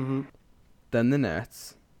 Mm-hmm. Then the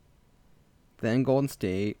Nets. Then Golden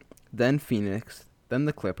State. Then Phoenix. Then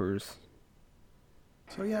the Clippers.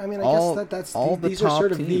 So yeah, I mean, I guess that's these are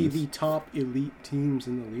sort of teams. the top elite teams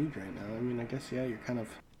in the league right now. I mean, I guess yeah, you're kind of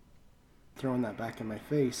throwing that back in my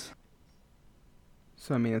face.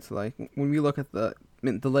 So I mean, it's like when we look at the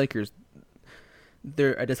Lakers,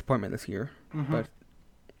 they're a disappointment this year. Mm-hmm. But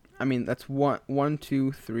I mean, that's 1,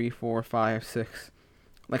 2, 3, 4, 5, 6,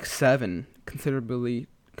 like 7 considerably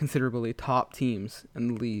top teams in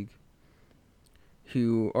the league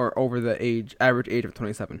who are over the average age of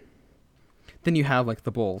 27. Then you have like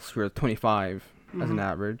the Bulls, who are 25 as an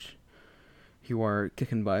average, who are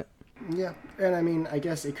kicking butt. Yeah, and I mean, I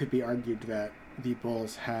guess it could be argued that the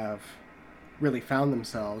Bulls have really found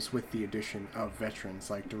themselves with the addition of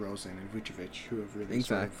veterans like DeRozan and Vucevic, who have really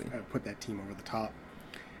sort of put that team over the top.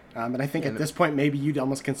 And I think at this point, maybe you'd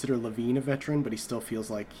almost consider LaVine a veteran, but he still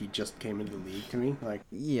feels like he just came into the league to me. Like,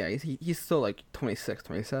 yeah, he's still like 26,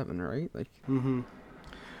 27, right? Like,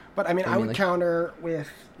 But I mean, I would counter with,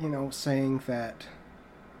 saying that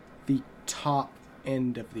the top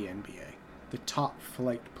end of the NBA, the top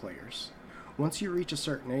flight players, once you reach a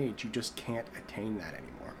certain age, you just can't attain that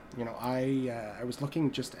anymore. I was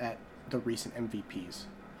looking just at the recent MVPs,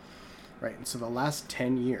 right? And so the last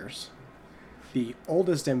 10 years, the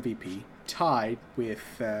oldest MVP tied with,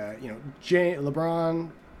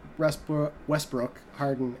 LeBron, Westbrook,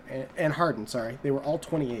 Harden, and Harden, sorry. They were all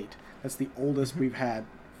 28. That's the oldest we've had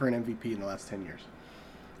for an MVP in the last 10 years.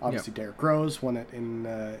 Obviously, Derrick Rose won it in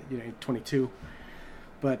 22.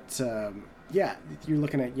 But yeah, you're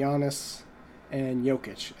looking at Giannis and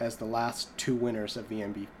Jokic as the last two winners of the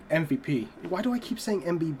MVP. Why do I keep saying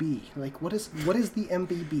MBB? Like, what is the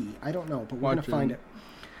MBB? I don't know, but we're gonna find it.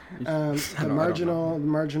 The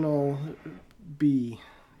marginal B.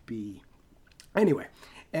 Anyway,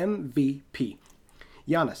 MVP.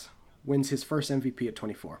 Giannis wins his first MVP at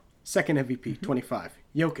 24. Second MVP, 25.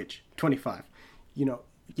 Jokic, 25. You know,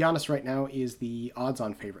 Giannis right now is the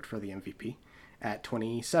odds-on favorite for the MVP at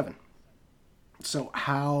 27. So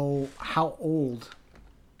how old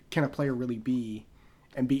can a player really be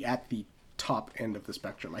and be at the top end of the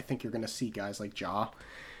spectrum? I think you're going to see guys like Ja.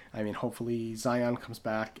 I mean, hopefully Zion comes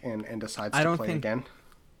back and decides to play again.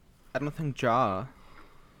 I don't think Ja...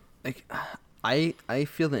 Like, I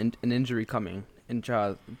feel an injury coming in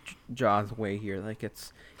Ja's way here. Like,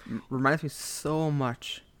 reminds me so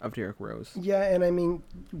much of Derrick Rose. Yeah, and I mean,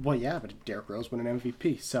 well, yeah, but Derrick Rose won an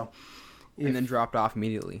MVP, so... And then dropped off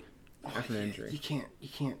immediately after an injury. You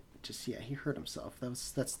can't just... Yeah, he hurt himself.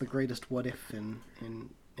 That's the greatest what if in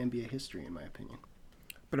NBA history, in my opinion.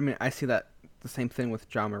 But, I mean, I see that the same thing with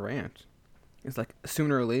Ja Morant. It's like,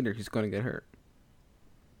 sooner or later, he's going to get hurt.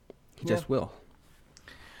 He just will.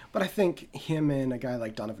 But I think him and a guy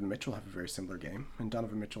like Donovan Mitchell have a very similar game, and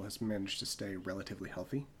Donovan Mitchell has managed to stay relatively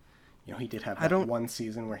healthy. You know, he did have one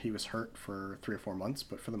season where he was hurt for 3 or 4 months,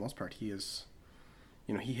 but for the most part, he has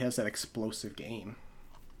that explosive game.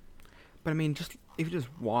 But I mean, if you just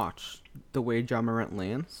watch the way Ja Morant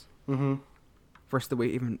lands, versus the way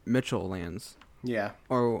even Mitchell lands,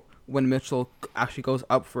 or when Mitchell actually goes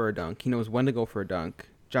up for a dunk, he knows when to go for a dunk.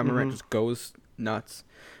 Ja Morant just goes nuts.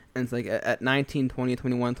 And it's like at 19, 20,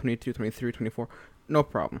 21, 22, 23, 24, no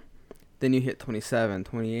problem. Then you hit 27,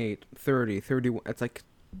 28, 30, 31. It's like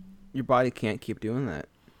your body can't keep doing that.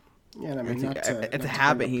 Yeah, and I mean, it's a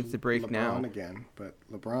habit he needs to break LeBron now. Again, but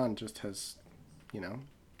LeBron just has,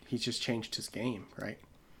 he's just changed his game, right?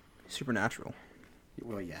 Supernatural.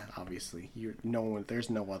 Well, yeah, obviously. There's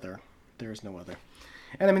no other.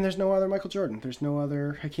 And I mean, there's no other Michael Jordan. There's no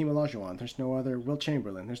other Hakeem Olajuwon. There's no other Wilt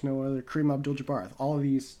Chamberlain. There's no other Kareem Abdul-Jabbar. All of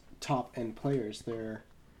these top end players, they're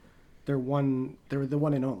the one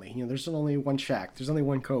and only. There's only one Shaq. There's only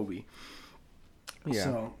one Kobe. Yeah.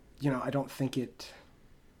 So I don't think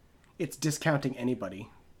it's discounting anybody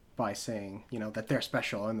by saying that they're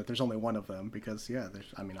special and that there's only one of them, because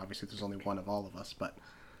obviously there's only one of all of us, but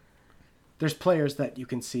there's players that you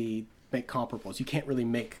can see make comparables. You can't really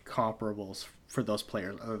make comparables for those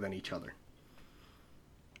players other than each other.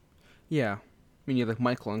 Yeah. I mean, you have like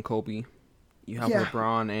Michael and Kobe. You have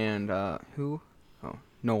LeBron and who? Oh,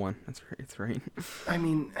 no one. That's right. I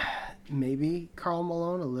mean, maybe Karl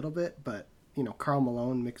Malone a little bit, but Karl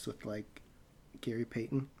Malone mixed with like Gary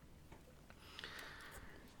Payton.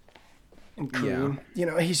 And Kareem.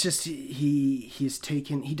 He's just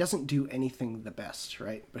he doesn't do anything the best,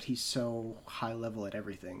 right? But he's so high level at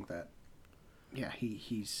everything that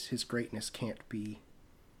his greatness can't be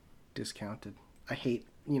discounted. I hate,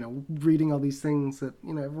 reading all these things that,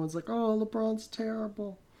 everyone's like, oh, LeBron's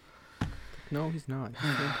terrible. No, he's not.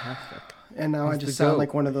 He's fantastic. And now I just sound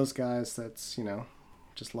like one of those guys that's,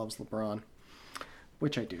 just loves LeBron,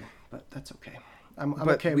 which I do, but that's okay. I'm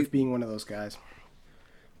okay with being one of those guys.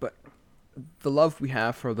 But the love we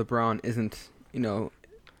have for LeBron isn't,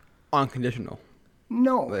 unconditional.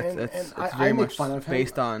 No, it's very much fun of him.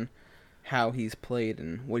 Based on how he's played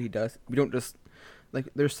and what he does. We don't just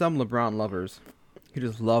there's some LeBron lovers who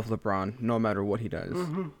just love LeBron no matter what he does.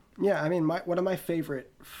 Mm-hmm. Yeah, I mean, one of my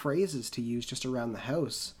favorite phrases to use just around the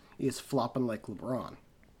house is flopping like LeBron.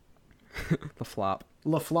 The flop.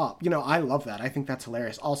 Le flop. I love that. I think that's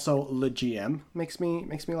hilarious. Also, le GM makes me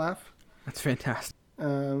laugh. That's fantastic.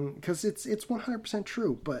 Because it's 100%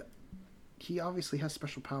 true, but he obviously has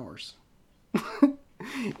special powers.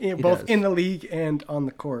 Both in the league and on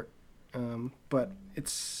the court. But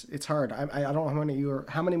it's hard. I don't know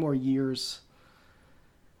how many more years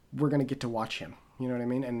we're going to get to watch him. You know what I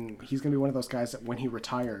mean? And he's going to be one of those guys that when he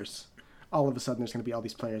retires, all of a sudden there's going to be all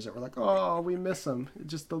these players that were like, oh, we miss him.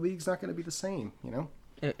 The league's not going to be the same,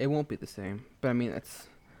 It won't be the same. But I mean,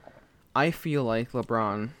 I feel like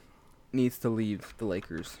LeBron needs to leave the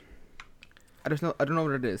Lakers. I don't know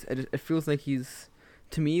what it is. It feels like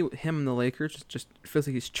to me, him and the Lakers just feels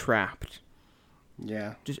like he's trapped.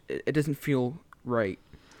 Yeah. It doesn't feel right.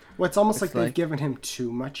 Well, it's almost like they've given him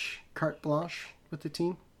too much carte blanche with the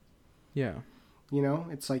team. Yeah.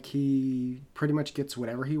 It's like he pretty much gets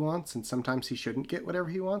whatever he wants, and sometimes he shouldn't get whatever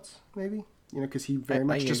he wants, maybe. Because he very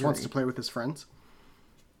much just wants to play with his friends.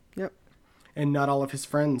 Yep. And not all of his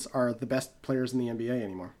friends are the best players in the NBA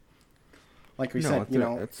anymore. Like we said,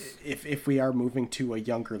 if we are moving to a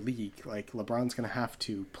younger league, like LeBron's going to have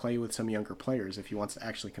to play with some younger players if he wants to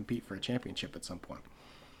actually compete for a championship at some point.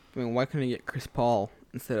 I mean, why couldn't he get Chris Paul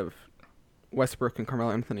instead of Westbrook and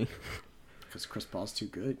Carmelo Anthony? Because Chris Paul's too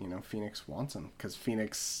good. Phoenix wants him because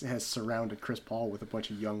Phoenix has surrounded Chris Paul with a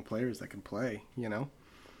bunch of young players that can play.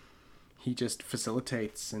 He just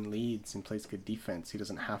facilitates and leads and plays good defense. He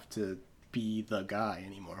doesn't have to be the guy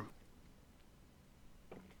anymore.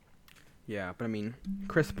 Yeah, but I mean,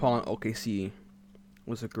 Chris Paul in OKC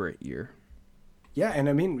was a great year. Yeah, and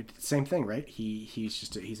I mean, same thing, right?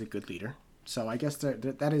 He's a good leader. So I guess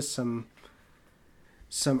that is some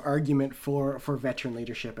argument for veteran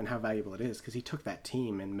leadership and how valuable it is, because he took that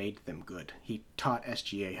team and made them good. He taught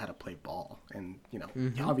SGA how to play ball, and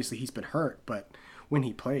obviously he's been hurt, but when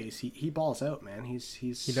he plays, he balls out, man.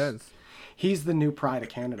 He does. He's the new pride of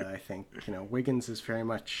Canada, I think. Wiggins is very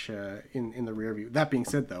much in the rear view. That being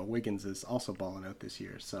said, though, Wiggins is also balling out this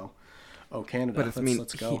year. So, Canada, but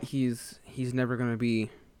let's go. He's never going to be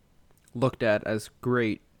looked at as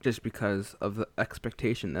great just because of the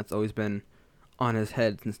expectation that's always been on his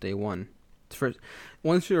head since day one.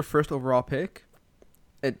 Once you're a first overall pick,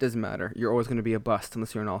 it doesn't matter. You're always going to be a bust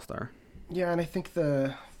unless you're an all-star. Yeah, and I think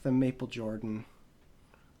the Maple Jordan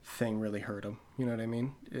thing really hurt him. You know what I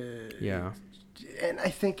mean? Yeah. And I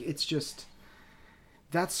think it's just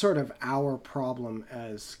that's sort of our problem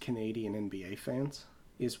as Canadian NBA fans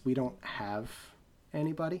is we don't have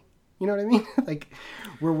anybody. You know what I mean? Like,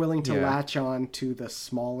 we're willing to latch on to the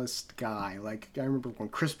smallest guy. Like, I remember when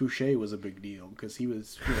Chris Boucher was a big deal because he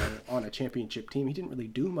was on a championship team. He didn't really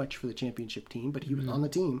do much for the championship team, but he was on the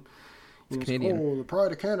team. Canadian. The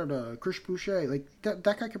pride of Canada, Chris Boucher. Like, that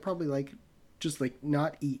guy could probably,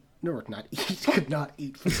 not eat. No, not eat. Could not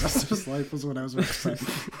eat for the rest of his life was what I was about to say.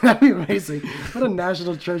 That'd be amazing. What a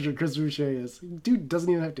national treasure Chris Boucher is. Dude doesn't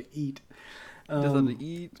even have to eat. Doesn't have to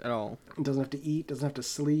eat at all. Doesn't have to eat. Doesn't have to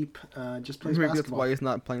sleep. Just plays Maybe basketball. that's why he's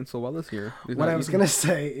not playing so well this year. What I was going to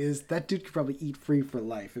say is that dude could probably eat free for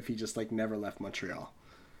life if he just, never left Montreal.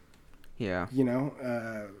 Yeah.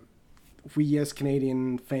 We as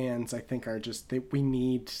Canadian fans, I think, are just... we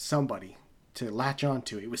need somebody to latch on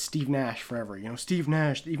to. It was Steve Nash forever. Steve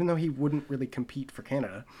Nash, even though he wouldn't really compete for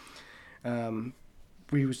Canada,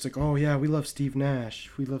 we was like, oh, yeah, we love Steve Nash.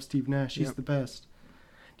 We love Steve Nash. He's the best.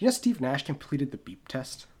 Do you know Steve Nash completed the beep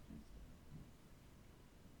test?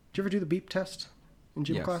 Did you ever do the beep test in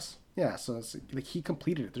gym class? Yeah, so it's he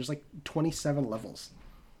completed it. There's 27 levels.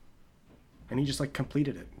 And he just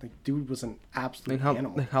completed it. Dude was an absolute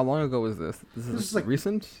animal. How long ago was this? This is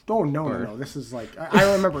recent? Oh, no. This is I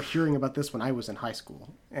remember hearing about this when I was in high school.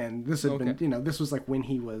 And this had been, this was when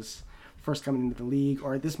he was first coming into the league,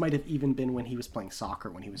 or this might have even been when he was playing soccer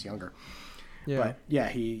when he was younger. Yeah. But yeah,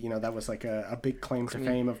 he, that was a big claim to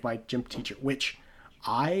fame of my gym teacher, which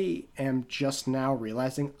I am just now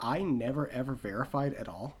realizing I never ever verified at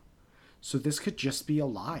all. So this could just be a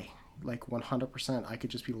lie. 100%. I could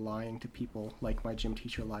just be lying to people like my gym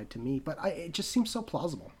teacher lied to me. But it just seems so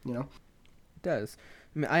plausible, It does.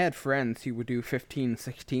 I mean, I had friends who would do 15,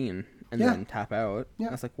 16 and then tap out. Yeah.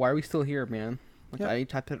 I was like, why are we still here, man? I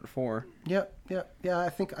tapped out at 4. Yeah. I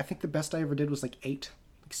think the best I ever did was 8,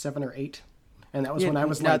 7 or 8. And that was when I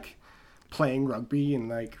was playing rugby and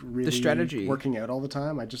really the strategy, working out all the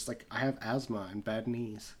time. I just I have asthma and bad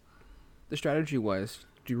knees. The strategy was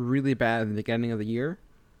do really bad in the beginning of the year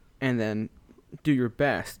and then do your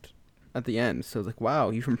best at the end. So it's wow,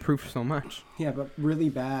 you've improved so much. Yeah, but really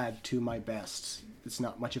bad to my best, it's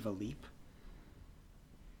not much of a leap.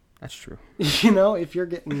 That's true. If you're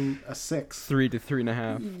getting a 6, 3 to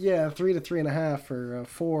 3.5. Yeah, 3 to 3.5 or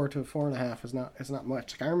 4 to 4.5 is not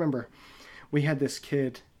much. I remember we had this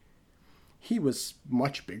kid. He was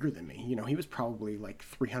much bigger than me. He was probably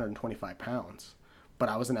 325 pounds, but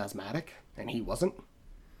I was an asthmatic and he wasn't.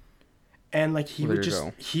 And he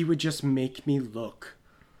would just make me look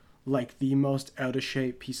like the most out of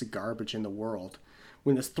shape piece of garbage in the world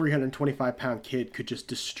when this 325-pound kid could just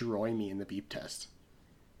destroy me in the beep test.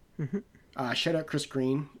 Mm-hmm. Shout out Chris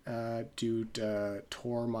Green. Dude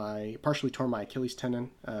partially tore my Achilles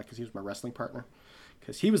tendon because he was my wrestling partner.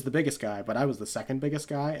 Because he was the biggest guy, but I was the second biggest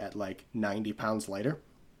guy at 90 pounds lighter.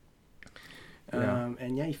 Yeah.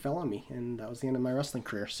 And he fell on me, and that was the end of my wrestling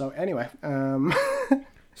career. So anyway,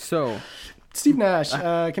 so Steve Nash,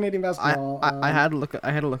 Canadian basketball. I had to look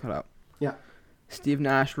it up. Yeah. Steve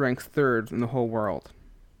Nash ranks 3rd in the whole world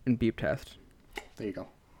in beep test. There you go.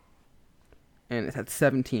 And it's at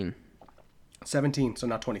 17. 17, so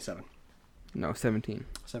not 27. No, 17.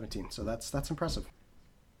 17. So that's impressive.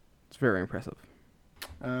 It's very impressive.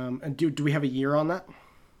 And do we have a year on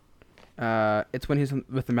that? It's when he's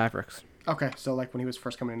with the Mavericks. Okay, so like when he was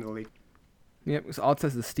first coming into the league. Yep, so all it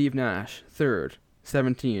says is Steve Nash, 3rd,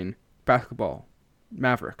 17, basketball,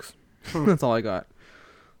 Mavericks. That's all I got.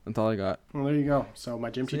 Well, there you go. So my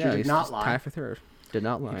gym teacher did not lie. Tied for 3rd. Did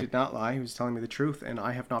not lie. He did not lie. He was telling me the truth, and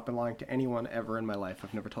I have not been lying to anyone ever in my life.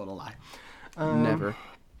 I've never told a lie. Never.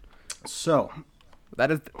 So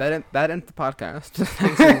that ends the podcast.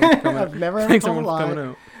 I've never told a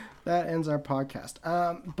lie. That ends our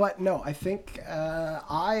podcast. But no, I think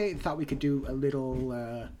I thought we could do a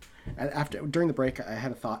little during the break. I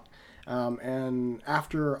had a thought, and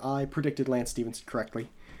after I predicted Lance Stephenson correctly,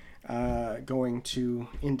 going to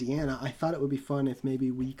Indiana, I thought it would be fun if maybe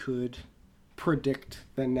we could predict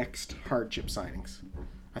the next hardship signings.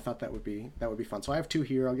 I thought that would be fun. So I have 2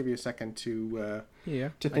 here. I'll give you a second to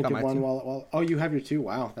think of one. While oh, you have your 2.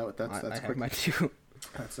 Wow, that's I quick. have my 2.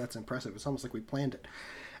 That's impressive. It's almost like we planned it.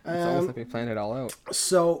 It's almost like we planned it all out.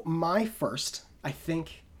 So my first, I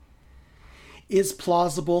think, is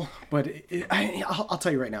plausible, but I'll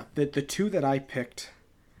tell you right now, the 2 that I picked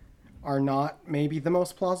are not maybe the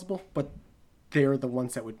most plausible, but they're the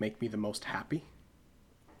ones that would make me the most happy.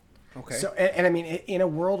 Okay. So, and I mean, in a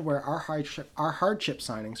world where our hardship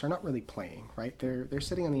signings are not really playing, right? They're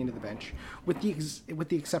sitting on the end of the bench, with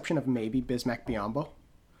the exception of maybe Bismack Biyombo.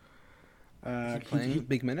 Playing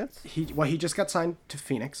big minutes? He just got signed to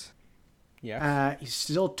Phoenix. Yeah. He's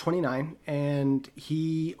still 29, and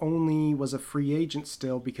he only was a free agent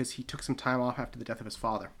still because he took some time off after the death of his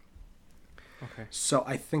father. Okay. So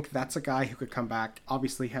I think that's a guy who could come back.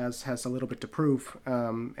 Obviously has a little bit to prove,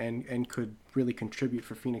 and could really contribute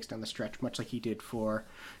for Phoenix down the stretch, much like he did for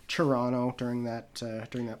Toronto during that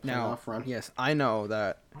playoff run. Yes, I know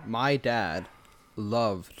that my dad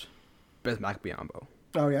loved Bismack Biyombo.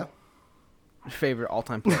 Oh yeah. Favorite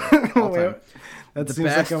all-time player. All-time. That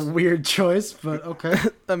seems like a weird choice, but okay.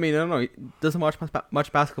 I mean, I don't know. He doesn't watch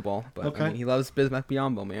much basketball, but okay. I mean, he loves Bismack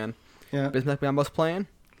Biyombo, man. Yeah. Bismack Biyombo's playing.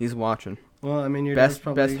 He's watching. Well, I mean, your dad's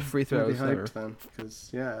probably best free throws ever. Then, because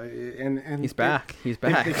and he's back. He's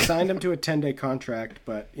back. They signed him to a 10-day contract,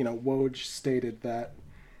 but Woj stated that,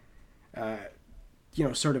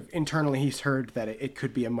 sort of internally, he's heard that it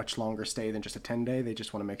could be a much longer stay than just a 10-day. They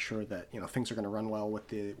just want to make sure that things are going to run well with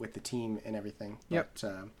the team and everything. Yep.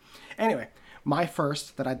 But, anyway, my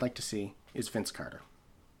first that I'd like to see is Vince Carter.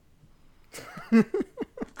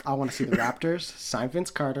 I want to see the Raptors sign Vince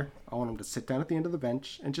Carter. I want him to sit down at the end of the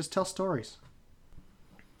bench and just tell stories.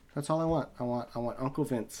 That's all I want. I want Uncle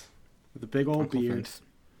Vince with a big old Uncle beard. Vince.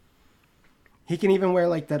 He can even wear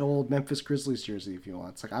like that old Memphis Grizzlies jersey if he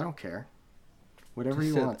wants. Like, I don't care. Whatever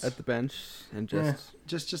just he wants. At the bench and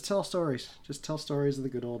just tell stories. Just tell stories of the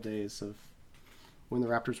good old days of when the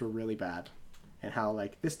Raptors were really bad, and how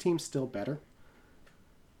like this team's still better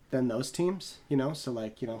than those teams. So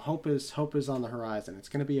like hope is on the horizon. It's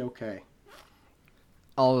gonna be okay.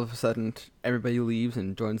 All of a sudden, everybody leaves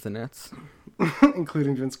and joins the Nets,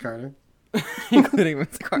 including Vince Carter. Including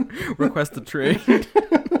Vince Carter. Request a trade.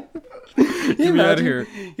 Get me out of here.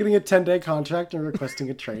 Getting a 10-day contract and requesting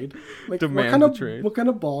a trade. Like, Demand a trade. What kind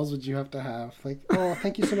of balls would you have to have? Like, oh,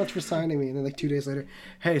 thank you so much for signing me. And then like 2 days later,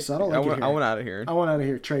 hey, so I don't like it here. I want out of here. I want out of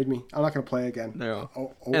here. Trade me. I'm not going to play again.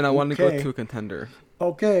 No. And I want to go to a contender.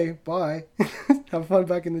 Okay, bye. Have fun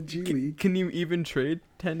back in the G League. Can you even trade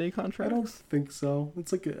 10-day contracts? I don't think so.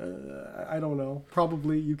 It's like, I don't know.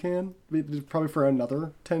 Probably you can. Probably for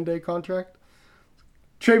another 10-day contract.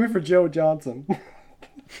 Trade me for Joe Johnson.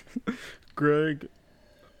 Greg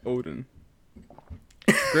Oden.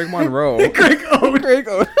 Greg Monroe. Greg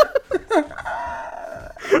Oden.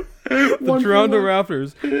 The Toronto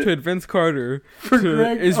Raptors trade Vince Carter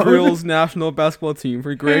to Israel's national basketball team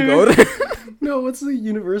for Greg Oden. No, what's the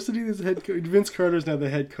university? This head coach. Vince Carter's now the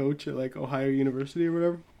head coach at like Ohio University or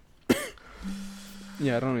whatever.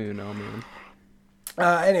 Yeah, I don't even know, man.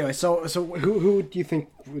 Anyway, so who do you think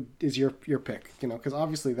is your pick? Because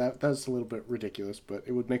obviously that's a little bit ridiculous, but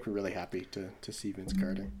it would make me really happy to see Vince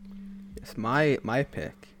Carter. Yes, my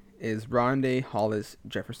pick is Rondé Hollis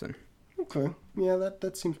Jefferson. Okay, yeah,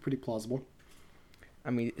 that seems pretty plausible.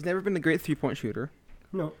 I mean, he's never been a great 3-point shooter.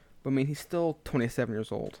 No, but I mean, he's still 27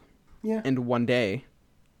 years old. Yeah. And one day,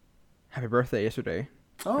 happy birthday yesterday.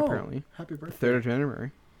 Oh, apparently, happy birthday! 3rd of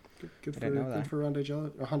January. Good for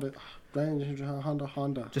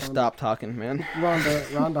Honda. Just stop talking, man.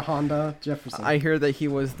 Honda Jefferson. I hear that he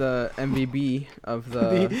was the MVP of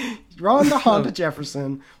the... Honda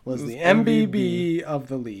Jefferson was the MVP of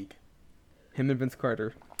the league. Him and Vince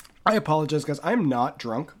Carter. I apologize, guys. I'm not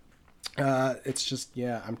drunk. It's just,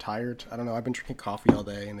 I'm tired. I don't know. I've been drinking coffee all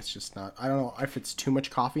day, and it's just not... I don't know if it's too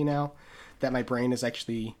much coffee now that my brain is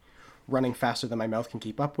actually running faster than my mouth can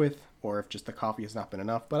keep up with, or if just the coffee has not been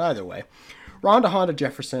enough. But either way, Ronda Honda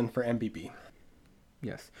Jefferson for MBB.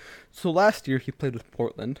 Yes. So last year he played with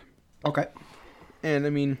Portland. Okay. And, I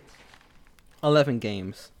mean, 11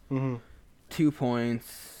 games. Mm-hmm. 2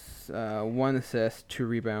 points, 1 assist, 2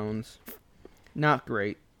 rebounds. Not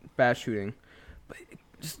great. Bad shooting. But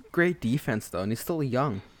just great defense, though, and he's still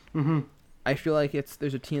young. Mm-hmm. I feel like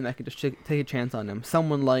there's a team that could just take a chance on him.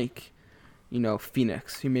 Someone like,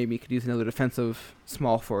 Phoenix, who maybe could use another defensive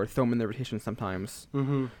small forward, throw him in the rotation sometimes.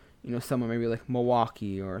 Mm-hmm. Someone maybe like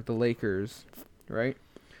Milwaukee or the Lakers, right?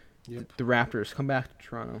 Yep. The Raptors. Come back to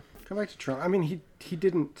Toronto. Come back to Toronto. I mean, he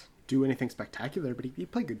didn't do anything spectacular, but he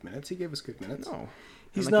played good minutes. He gave us good minutes. No.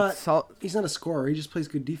 He's not a scorer. He just plays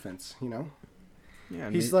good defense, Yeah,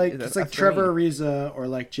 he's like Trevor Ariza or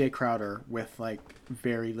like Jay Crowder with like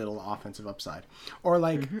very little offensive upside, or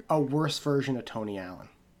like a worse version of Tony Allen.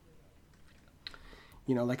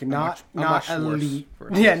 Like a not elite,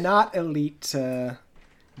 not elite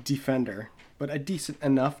defender, but a decent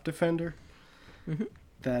enough defender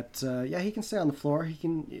that he can stay on the floor. He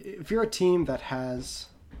can. If you're a team that has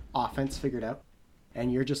offense figured out,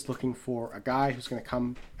 and you're just looking for a guy who's going to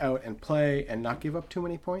come out and play and not give up too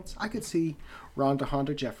many points, I could see Ronda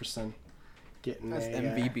Honda Jefferson getting as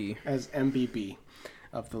MVB. As MVB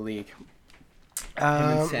of the league. Him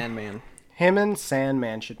and Sandman. Him and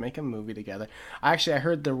Sandman should make a movie together. I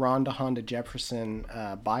heard the Ronda Honda Jefferson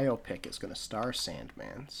biopic is going to star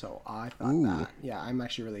Sandman, so I thought that. Yeah, I'm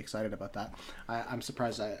actually really excited about that. I'm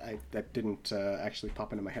surprised that didn't actually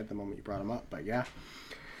pop into my head the moment you brought him up, but yeah.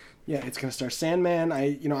 Yeah, it's gonna star Sandman.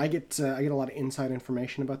 I get a lot of inside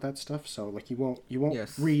information about that stuff. So like you won't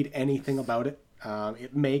read anything about it.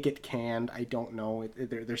 It may get canned. I don't know.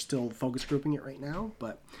 They're still focus grouping it right now.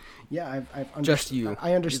 But yeah, just you.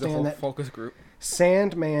 I understand that focus group.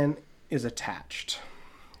 Sandman is attached.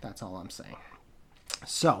 That's all I'm saying.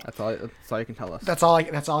 So that's all you can tell us. That's all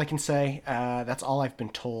I can say. That's all I've been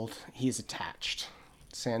told. He's attached.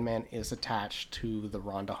 Sandman is attached to the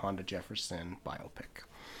Ronda Honda Jefferson biopic.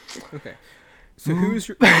 Okay, so who's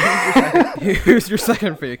your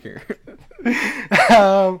second faker?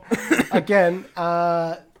 Again,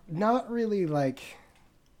 not really like.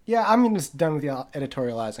 Yeah, I'm just done with the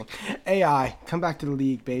editorializing. AI, come back to the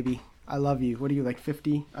league, baby. I love you. What are you, like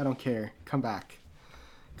 50? I don't care. Come back.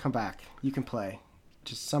 You can play.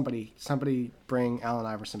 Just somebody bring Allen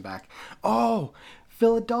Iverson back. Oh,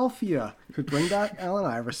 Philadelphia could bring back Allen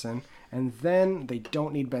Iverson, and then they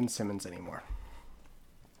don't need Ben Simmons anymore.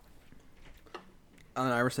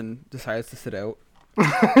 Allen Iverson decides to sit out.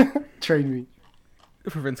 Trade me.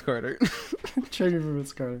 For Vince Carter. Trade me for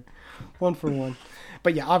Vince Carter. 1 for 1.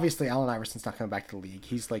 But yeah, obviously Allen Iverson's not coming back to the league.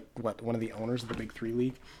 He's like, one of the owners of the Big 3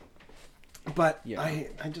 league. But yeah. I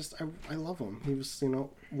love him. He was,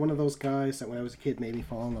 one of those guys that when I was a kid made me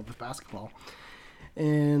fall in love with basketball.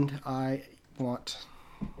 And I want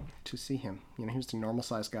to see him. He was a normal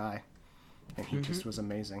sized guy. And he just was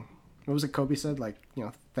amazing. What was it Kobe said? Like,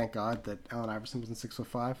 thank God that Allen Iverson wasn't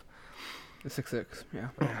 6'5". 6'6", yeah.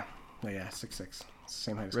 Oh yeah, 6'6".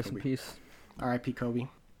 Same height as Rest Kobe. in peace. R.I.P. Kobe.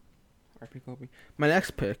 R.I.P. Kobe. My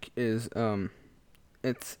next pick is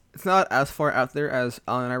it's not as far out there as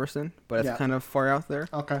Allen Iverson, but it's kind of far out there.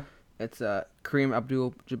 Okay. It's Kareem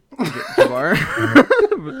Abdul-Jabbar.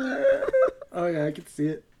 Oh yeah, I can see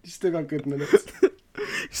it. You still got good minutes.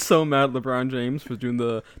 So mad LeBron James was doing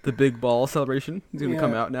the big ball celebration. He's going to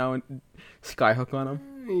come out now and skyhook on him.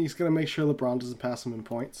 He's going to make sure LeBron doesn't pass him in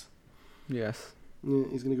points. Yes.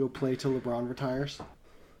 He's going to go play till LeBron retires.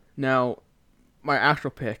 Now, my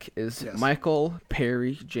actual pick is Michael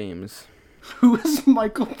Perry James. Who is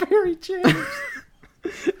Michael Perry James?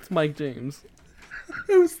 It's Mike James.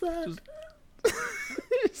 Who's that?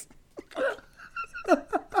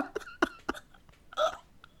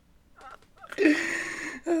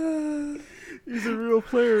 He's a real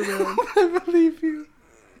player, man. I believe you.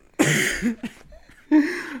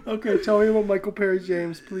 Okay, tell me about Michael Perry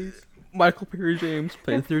James, please. Michael Perry James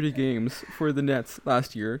played 30 games for the Nets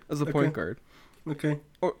last year as a point guard. Okay.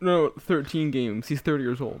 Oh, no, 13 games. He's 30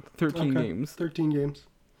 years old. 13 games. 13 games.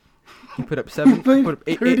 He put up 30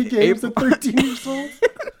 games at 13 years old?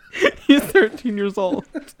 He's 13 years old.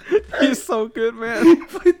 He's so good, man. He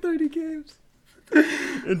played 30 games.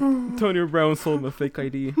 Antonio Brown sold him a fake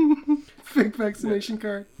ID. Fake vaccination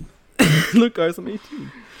card. Look, guys, I'm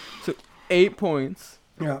 18. So, 8 points.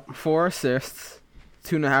 Yeah. 4 assists.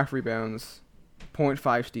 2.5 rebounds.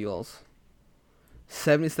 0.5 steals.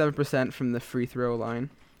 77% from the free throw line.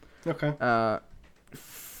 Okay.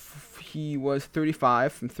 He was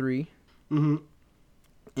 35 from 3. Mm-hmm.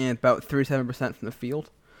 And about 37% from the field.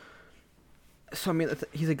 So I mean,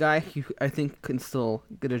 he's a guy who I think can still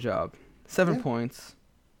get a job. 7 points,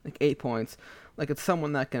 like 8 points. Like it's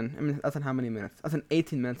someone that can. I mean, that's in how many minutes? That's in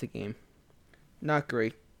 18 minutes a game. Not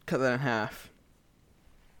great. Cut that in half.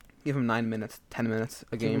 Give him 9 minutes, 10 minutes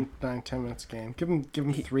a game. Give him 9-10 minutes a game. Give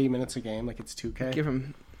him 3 minutes a game, like it's 2K. Give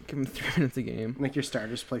him 3 minutes a game. Make your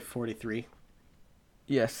starters play 43.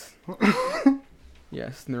 Yes.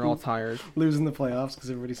 Yes, and they're all tired. Losing the playoffs because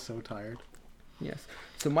everybody's so tired. Yes.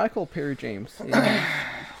 So Michael Perry James,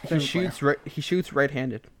 he shoots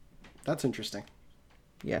right-handed. That's interesting.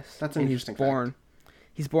 Yes. That's an interesting fact.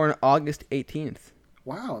 He's born August 18th.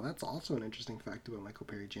 Wow, that's also an interesting fact about Michael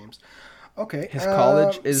Perry James. Okay. His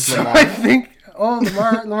college is Lamar. I think. Oh,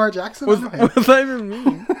 Lamar Jackson. What does that even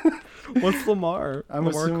mean? What's Lamar? I'm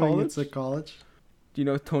Lamar assuming college? it's a college. Do you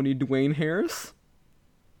know Tony Dwayne Harris?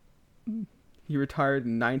 He retired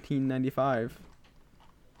in 1995.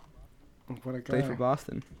 What a guy. Played for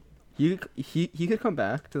Boston. He could come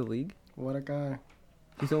back to the league. What a guy.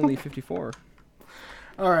 He's only 54.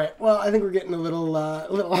 All right. Well, I think we're getting a little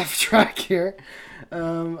off track here.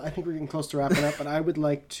 I think we're getting close to wrapping up, but I would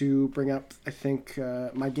like to bring up, I think,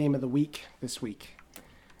 my game of the week this week.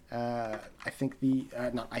 I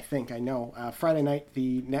know. Friday night,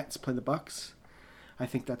 the Nets play the Bucks. I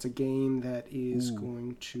think that's a game that is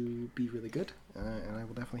going to be really good, and I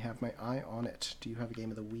will definitely have my eye on it. Do you have a game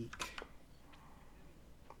of the week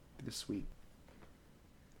this week?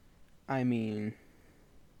 I mean,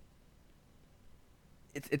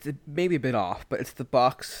 it's maybe a bit off, but it's the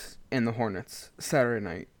Bucks and the Hornets Saturday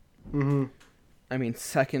night. Mm-hmm. I mean,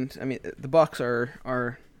 the Bucks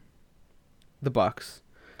are the Bucks.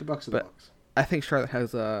 The Bucks are the Bucks. I think Charlotte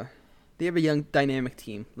has they have a young, dynamic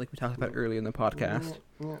team, like we talked about earlier in the podcast.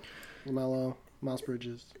 Yeah. LaMelo, Miles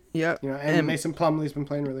Bridges. Yep. And Mason Plumlee's been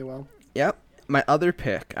playing really well. Yep. My other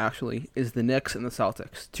pick, actually, is the Knicks and the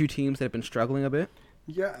Celtics. Two teams that have been struggling a bit.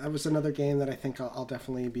 Yeah, that was another game that I think I'll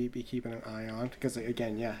definitely be keeping an eye on. Because,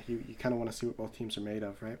 again, you kind of want to see what both teams are made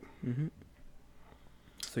of, right? Mm-hmm.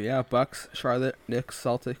 So, yeah, Bucks, Charlotte, Knicks,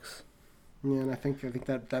 Celtics. Yeah, and I think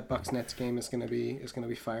that Bucks Nets game is gonna be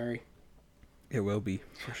fiery. It will be,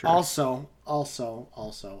 for sure. Also,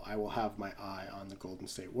 I will have my eye on the Golden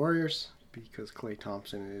State Warriors because Klay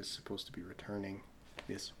Thompson is supposed to be returning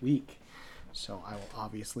this week. So I will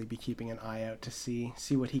obviously be keeping an eye out to see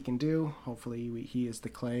what he can do. Hopefully he is the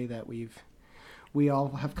Klay that we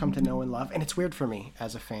all have come to know and love. And it's weird for me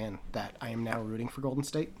as a fan that I am now rooting for Golden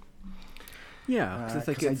State. Yeah,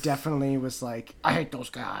 because I definitely was like, I hate those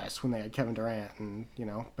guys when they had Kevin Durant, and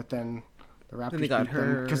but then the Raptors got beat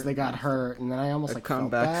them because they got hurt, and then I almost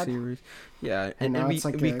felt bad. Series. Yeah, and now it's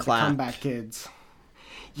like we the comeback kids.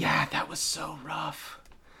 Yeah, that was so rough.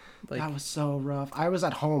 That was so rough. I was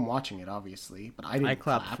at home watching it, obviously, but I didn't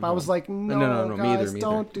clap. I was like, no, guys,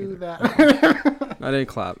 don't do that. I didn't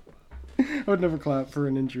clap. I would never clap for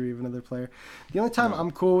an injury of another player. The only time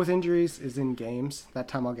I'm cool with injuries is in games. That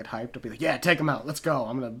time I'll get hyped. I'll be like, yeah, take him out. Let's go.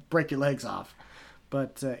 I'm going to break your legs off.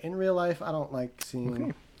 But in real life, I don't like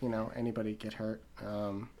seeing, anybody get hurt.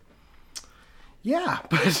 Yeah,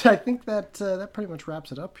 but I think that pretty much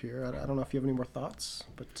wraps it up here. I don't know if you have any more thoughts,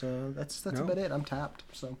 but that's about it. I'm tapped.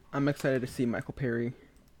 So I'm excited to see Michael Perry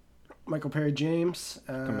James.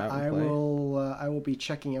 I will be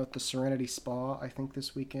checking out the Serenity Spa, I think,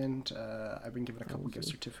 this weekend. I've been given a couple gift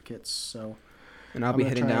certificates, so. And I'll be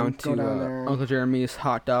heading down to Uncle Jeremy's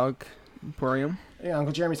Hot Dog Emporium. Yeah,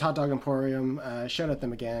 Uncle Jeremy's Hot Dog Emporium. Shout out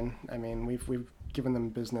them again. I mean, we've given them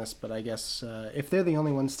business, but I guess if they're the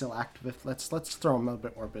only ones still active, let's throw them a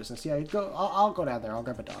bit more business. Yeah, I'll go down there. I'll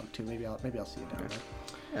grab a dog too. Maybe I'll see you down there.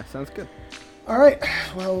 Yeah, sounds good. All right.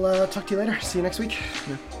 Well, talk to you later. See you next week.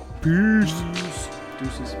 Yeah. Peace.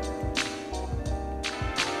 Deuces.